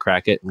tried to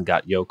crack it and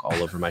got yolk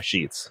all over my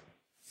sheets.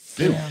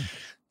 Yeah.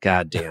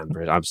 God damn,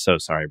 Bridget. I'm so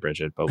sorry,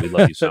 Bridget, but we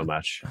love you so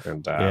much.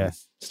 And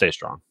stay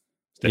strong.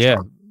 Stay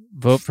strong.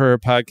 Vote for a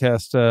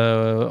podcast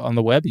on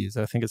the Webbies.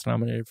 I think it's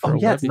nominated for a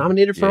Webby. It's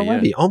nominated for a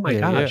Webby. Oh my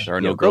gosh. There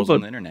are no girls on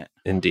the internet.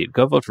 Indeed.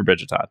 Go vote for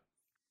Bridget Todd.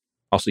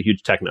 Also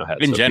huge techno head.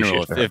 In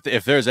general,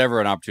 if there's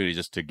ever an opportunity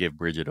just to give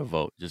Bridget a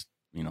vote, just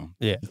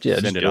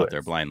send it out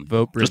there blindly.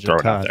 Vote Bridget throw it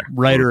out Todd. there.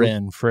 Write her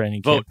in for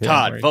any Vote campaign.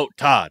 Todd. Vote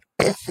Todd.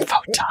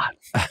 Vote Todd.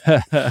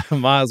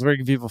 Miles, where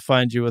can people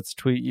find you? What's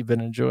the tweet you've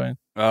been enjoying?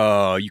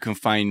 You can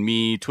find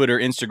me Twitter,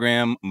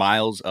 Instagram,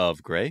 Miles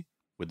of Gray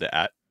with the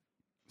 @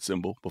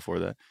 symbol before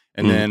that.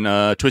 And then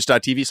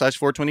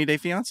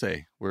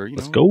twitch.tv/420dayfiance, where,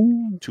 Let's go.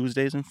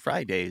 Tuesdays and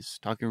Fridays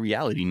talking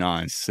reality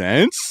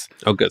nonsense.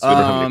 Oh, good. So we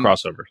don't have any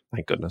crossover.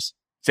 Thank goodness.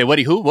 Say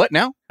what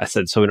now? I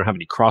said, so we don't have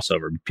any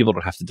crossover. People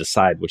don't have to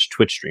decide which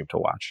Twitch stream to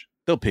watch.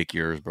 They'll pick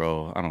yours,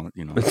 bro. I don't,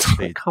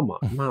 Come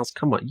on, Miles.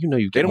 Come on. You know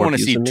you get They don't more want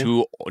to views see than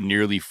me. 2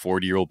 nearly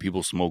 40-year-old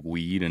people smoke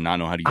weed and not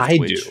know how to use I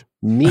Twitch. do.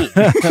 Me.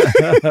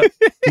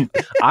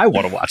 I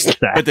want to watch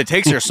that. But the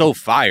takes are so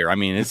fire. I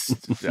mean, it's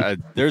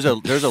there's a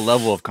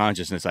level of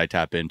consciousness I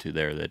tap into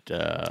there that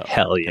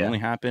Hell yeah. can only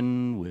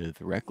happen with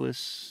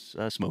reckless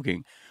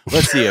smoking.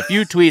 Let's see a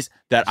few tweets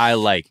that I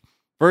like.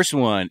 First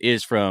one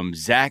is from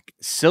Zach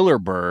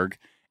Sillerberg.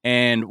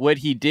 And what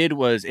he did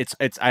was, it's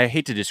I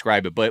hate to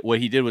describe it, but what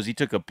he did was he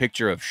took a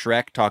picture of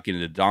Shrek talking to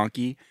the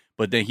donkey,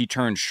 but then he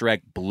turned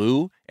Shrek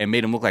blue and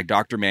made him look like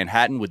Dr.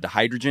 Manhattan with the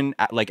hydrogen,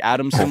 like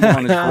atom symbol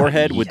on his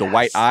forehead with the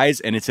white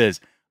eyes. And it says,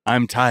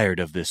 "I'm tired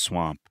of this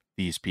swamp,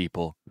 these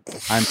people.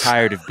 I'm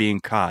tired of being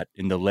caught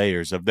in the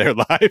layers of their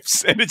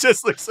lives." And it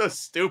just looks so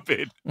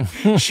stupid.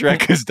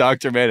 Shrek is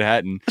Dr.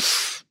 Manhattan.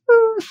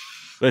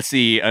 Let's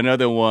see.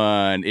 Another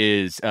one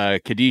is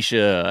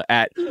Kadisha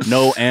at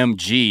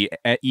NoMG,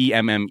 at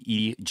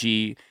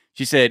EMMEG.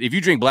 She said, "If you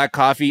drink black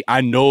coffee,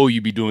 I know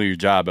you be doing your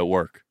job at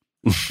work."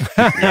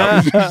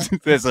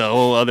 That's a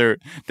whole other,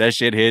 that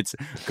shit hits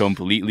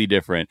completely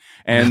different.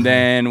 And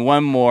then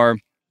one more.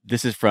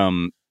 This is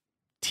from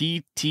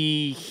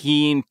TT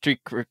Heen.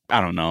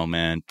 I don't know,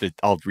 man.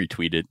 I'll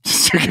retweet it.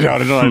 Just check it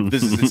out. I don't know.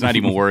 It's not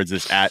even words,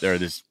 this @ or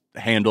this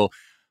handle.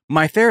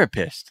 "My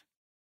therapist,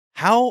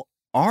 how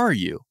are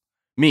you?"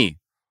 Me,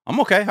 "I'm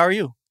okay. How are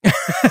you?" Good.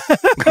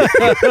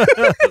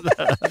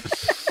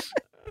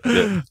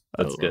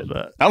 That's good.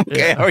 That. "I'm okay.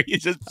 Yeah. How are you?"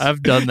 Just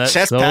I've done that.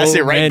 Chest so pass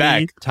it right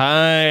many back.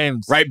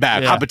 times. Right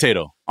back. Yeah. Hot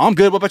potato. "I'm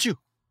good. What about you?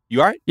 You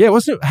all right?" Yeah.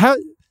 What's it? How?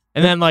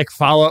 And then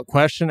follow up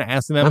question,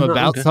 asking them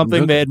about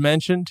something they had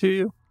mentioned to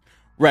you.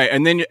 Right,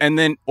 and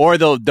then, or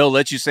they'll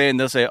let you say, and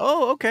they'll say,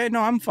 "Oh, okay, no,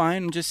 I'm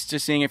fine. I'm just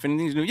seeing if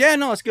anything's new." "Yeah,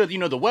 no, it's good.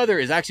 The weather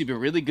has actually been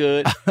really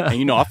good,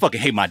 and I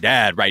fucking hate my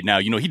dad right now.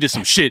 He did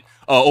some shit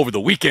over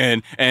the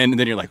weekend," and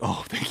then you're like,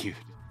 "Oh, thank you.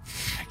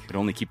 But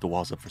only keep the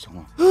walls up for so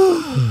long."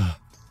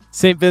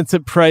 St.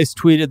 Vincent Price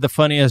tweeted, "The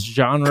funniest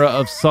genre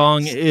of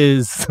song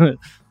is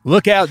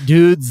look out,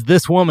 dudes.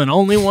 This woman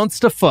only wants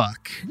to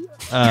fuck."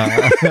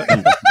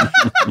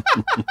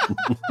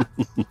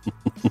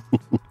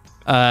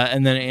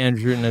 And then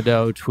Andrew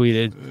Nadeau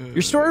tweeted,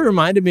 "Your story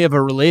reminded me of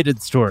a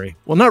related story.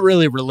 Well, not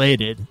really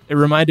related. It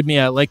reminded me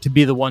I like to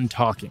be the one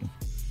talking."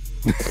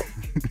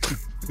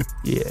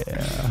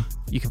 Yeah.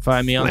 You can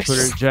find me on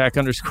Twitter,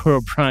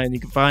 Jack_O'Brien. You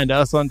can find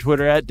us on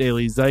Twitter at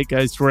Daily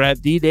Zeitgeist. We're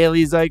at The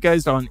Daily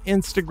Zeitgeist on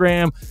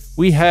Instagram.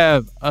 We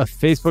have a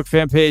Facebook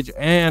fan page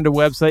and a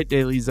website,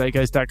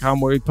 dailyzeitgeist.com,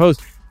 where we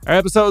post our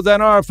episodes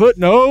and our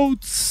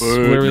footnotes,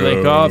 where we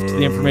link off to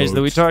the information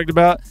that we talked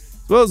about,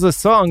 as well as a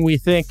song we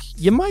think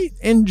you might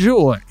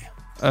enjoy.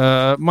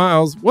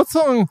 Miles, what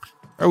song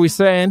are we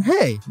saying,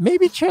 hey,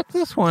 maybe check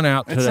this one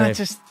out today?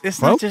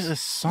 It's not just a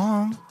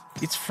song.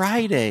 It's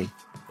Friday,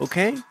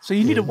 okay? So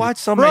you need to watch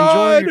something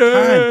and enjoy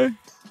your time.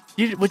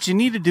 What you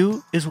need to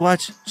do is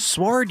watch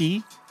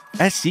Swarty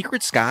at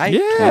Secret Sky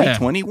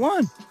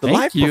 2021, the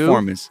live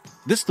performance.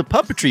 This is the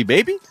puppetry,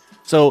 baby.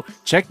 So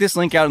check this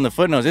link out in the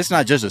footnotes. It's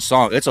not just a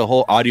song. It's a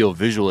whole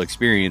audio-visual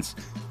experience.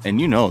 And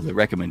the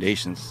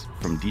recommendations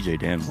from DJ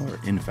Dan were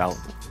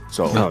infallible.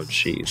 So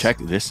check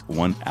this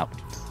one out.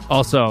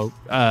 Also,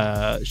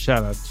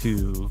 shout out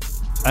to...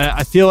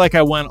 I feel like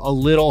I went a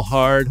little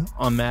hard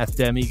on Math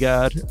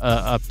Demigod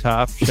up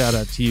top. Shout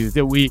out to you.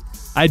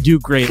 I do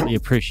greatly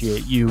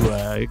appreciate you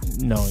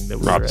knowing that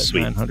we're at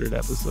 900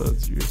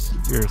 episodes.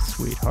 You're a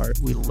sweetheart.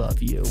 We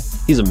love you.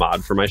 He's a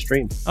mod for my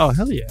stream. Oh,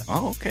 hell yeah.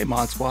 Oh, okay,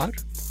 mod squad.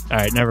 All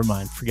right, never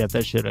mind. Forget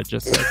that shit I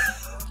just said.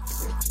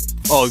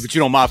 Oh, but you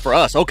don't mod for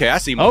us. Okay, I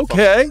see.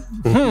 Okay.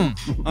 Oh,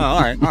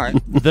 all right.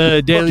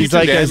 The Daily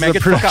Zeitgeist is a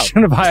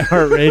production of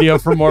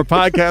iHeartRadio. For more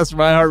podcasts from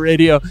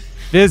iHeartRadio,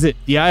 visit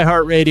the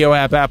iHeartRadio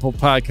app, Apple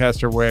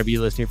Podcast, or wherever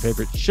you listen to your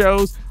favorite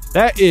shows.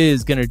 That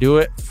is going to do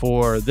it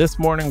for this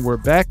morning. We're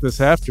back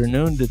this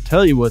afternoon to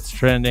tell you what's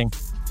trending.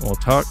 We'll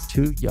talk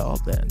to y'all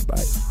then.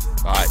 Bye.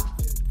 Bye.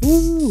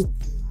 Woo.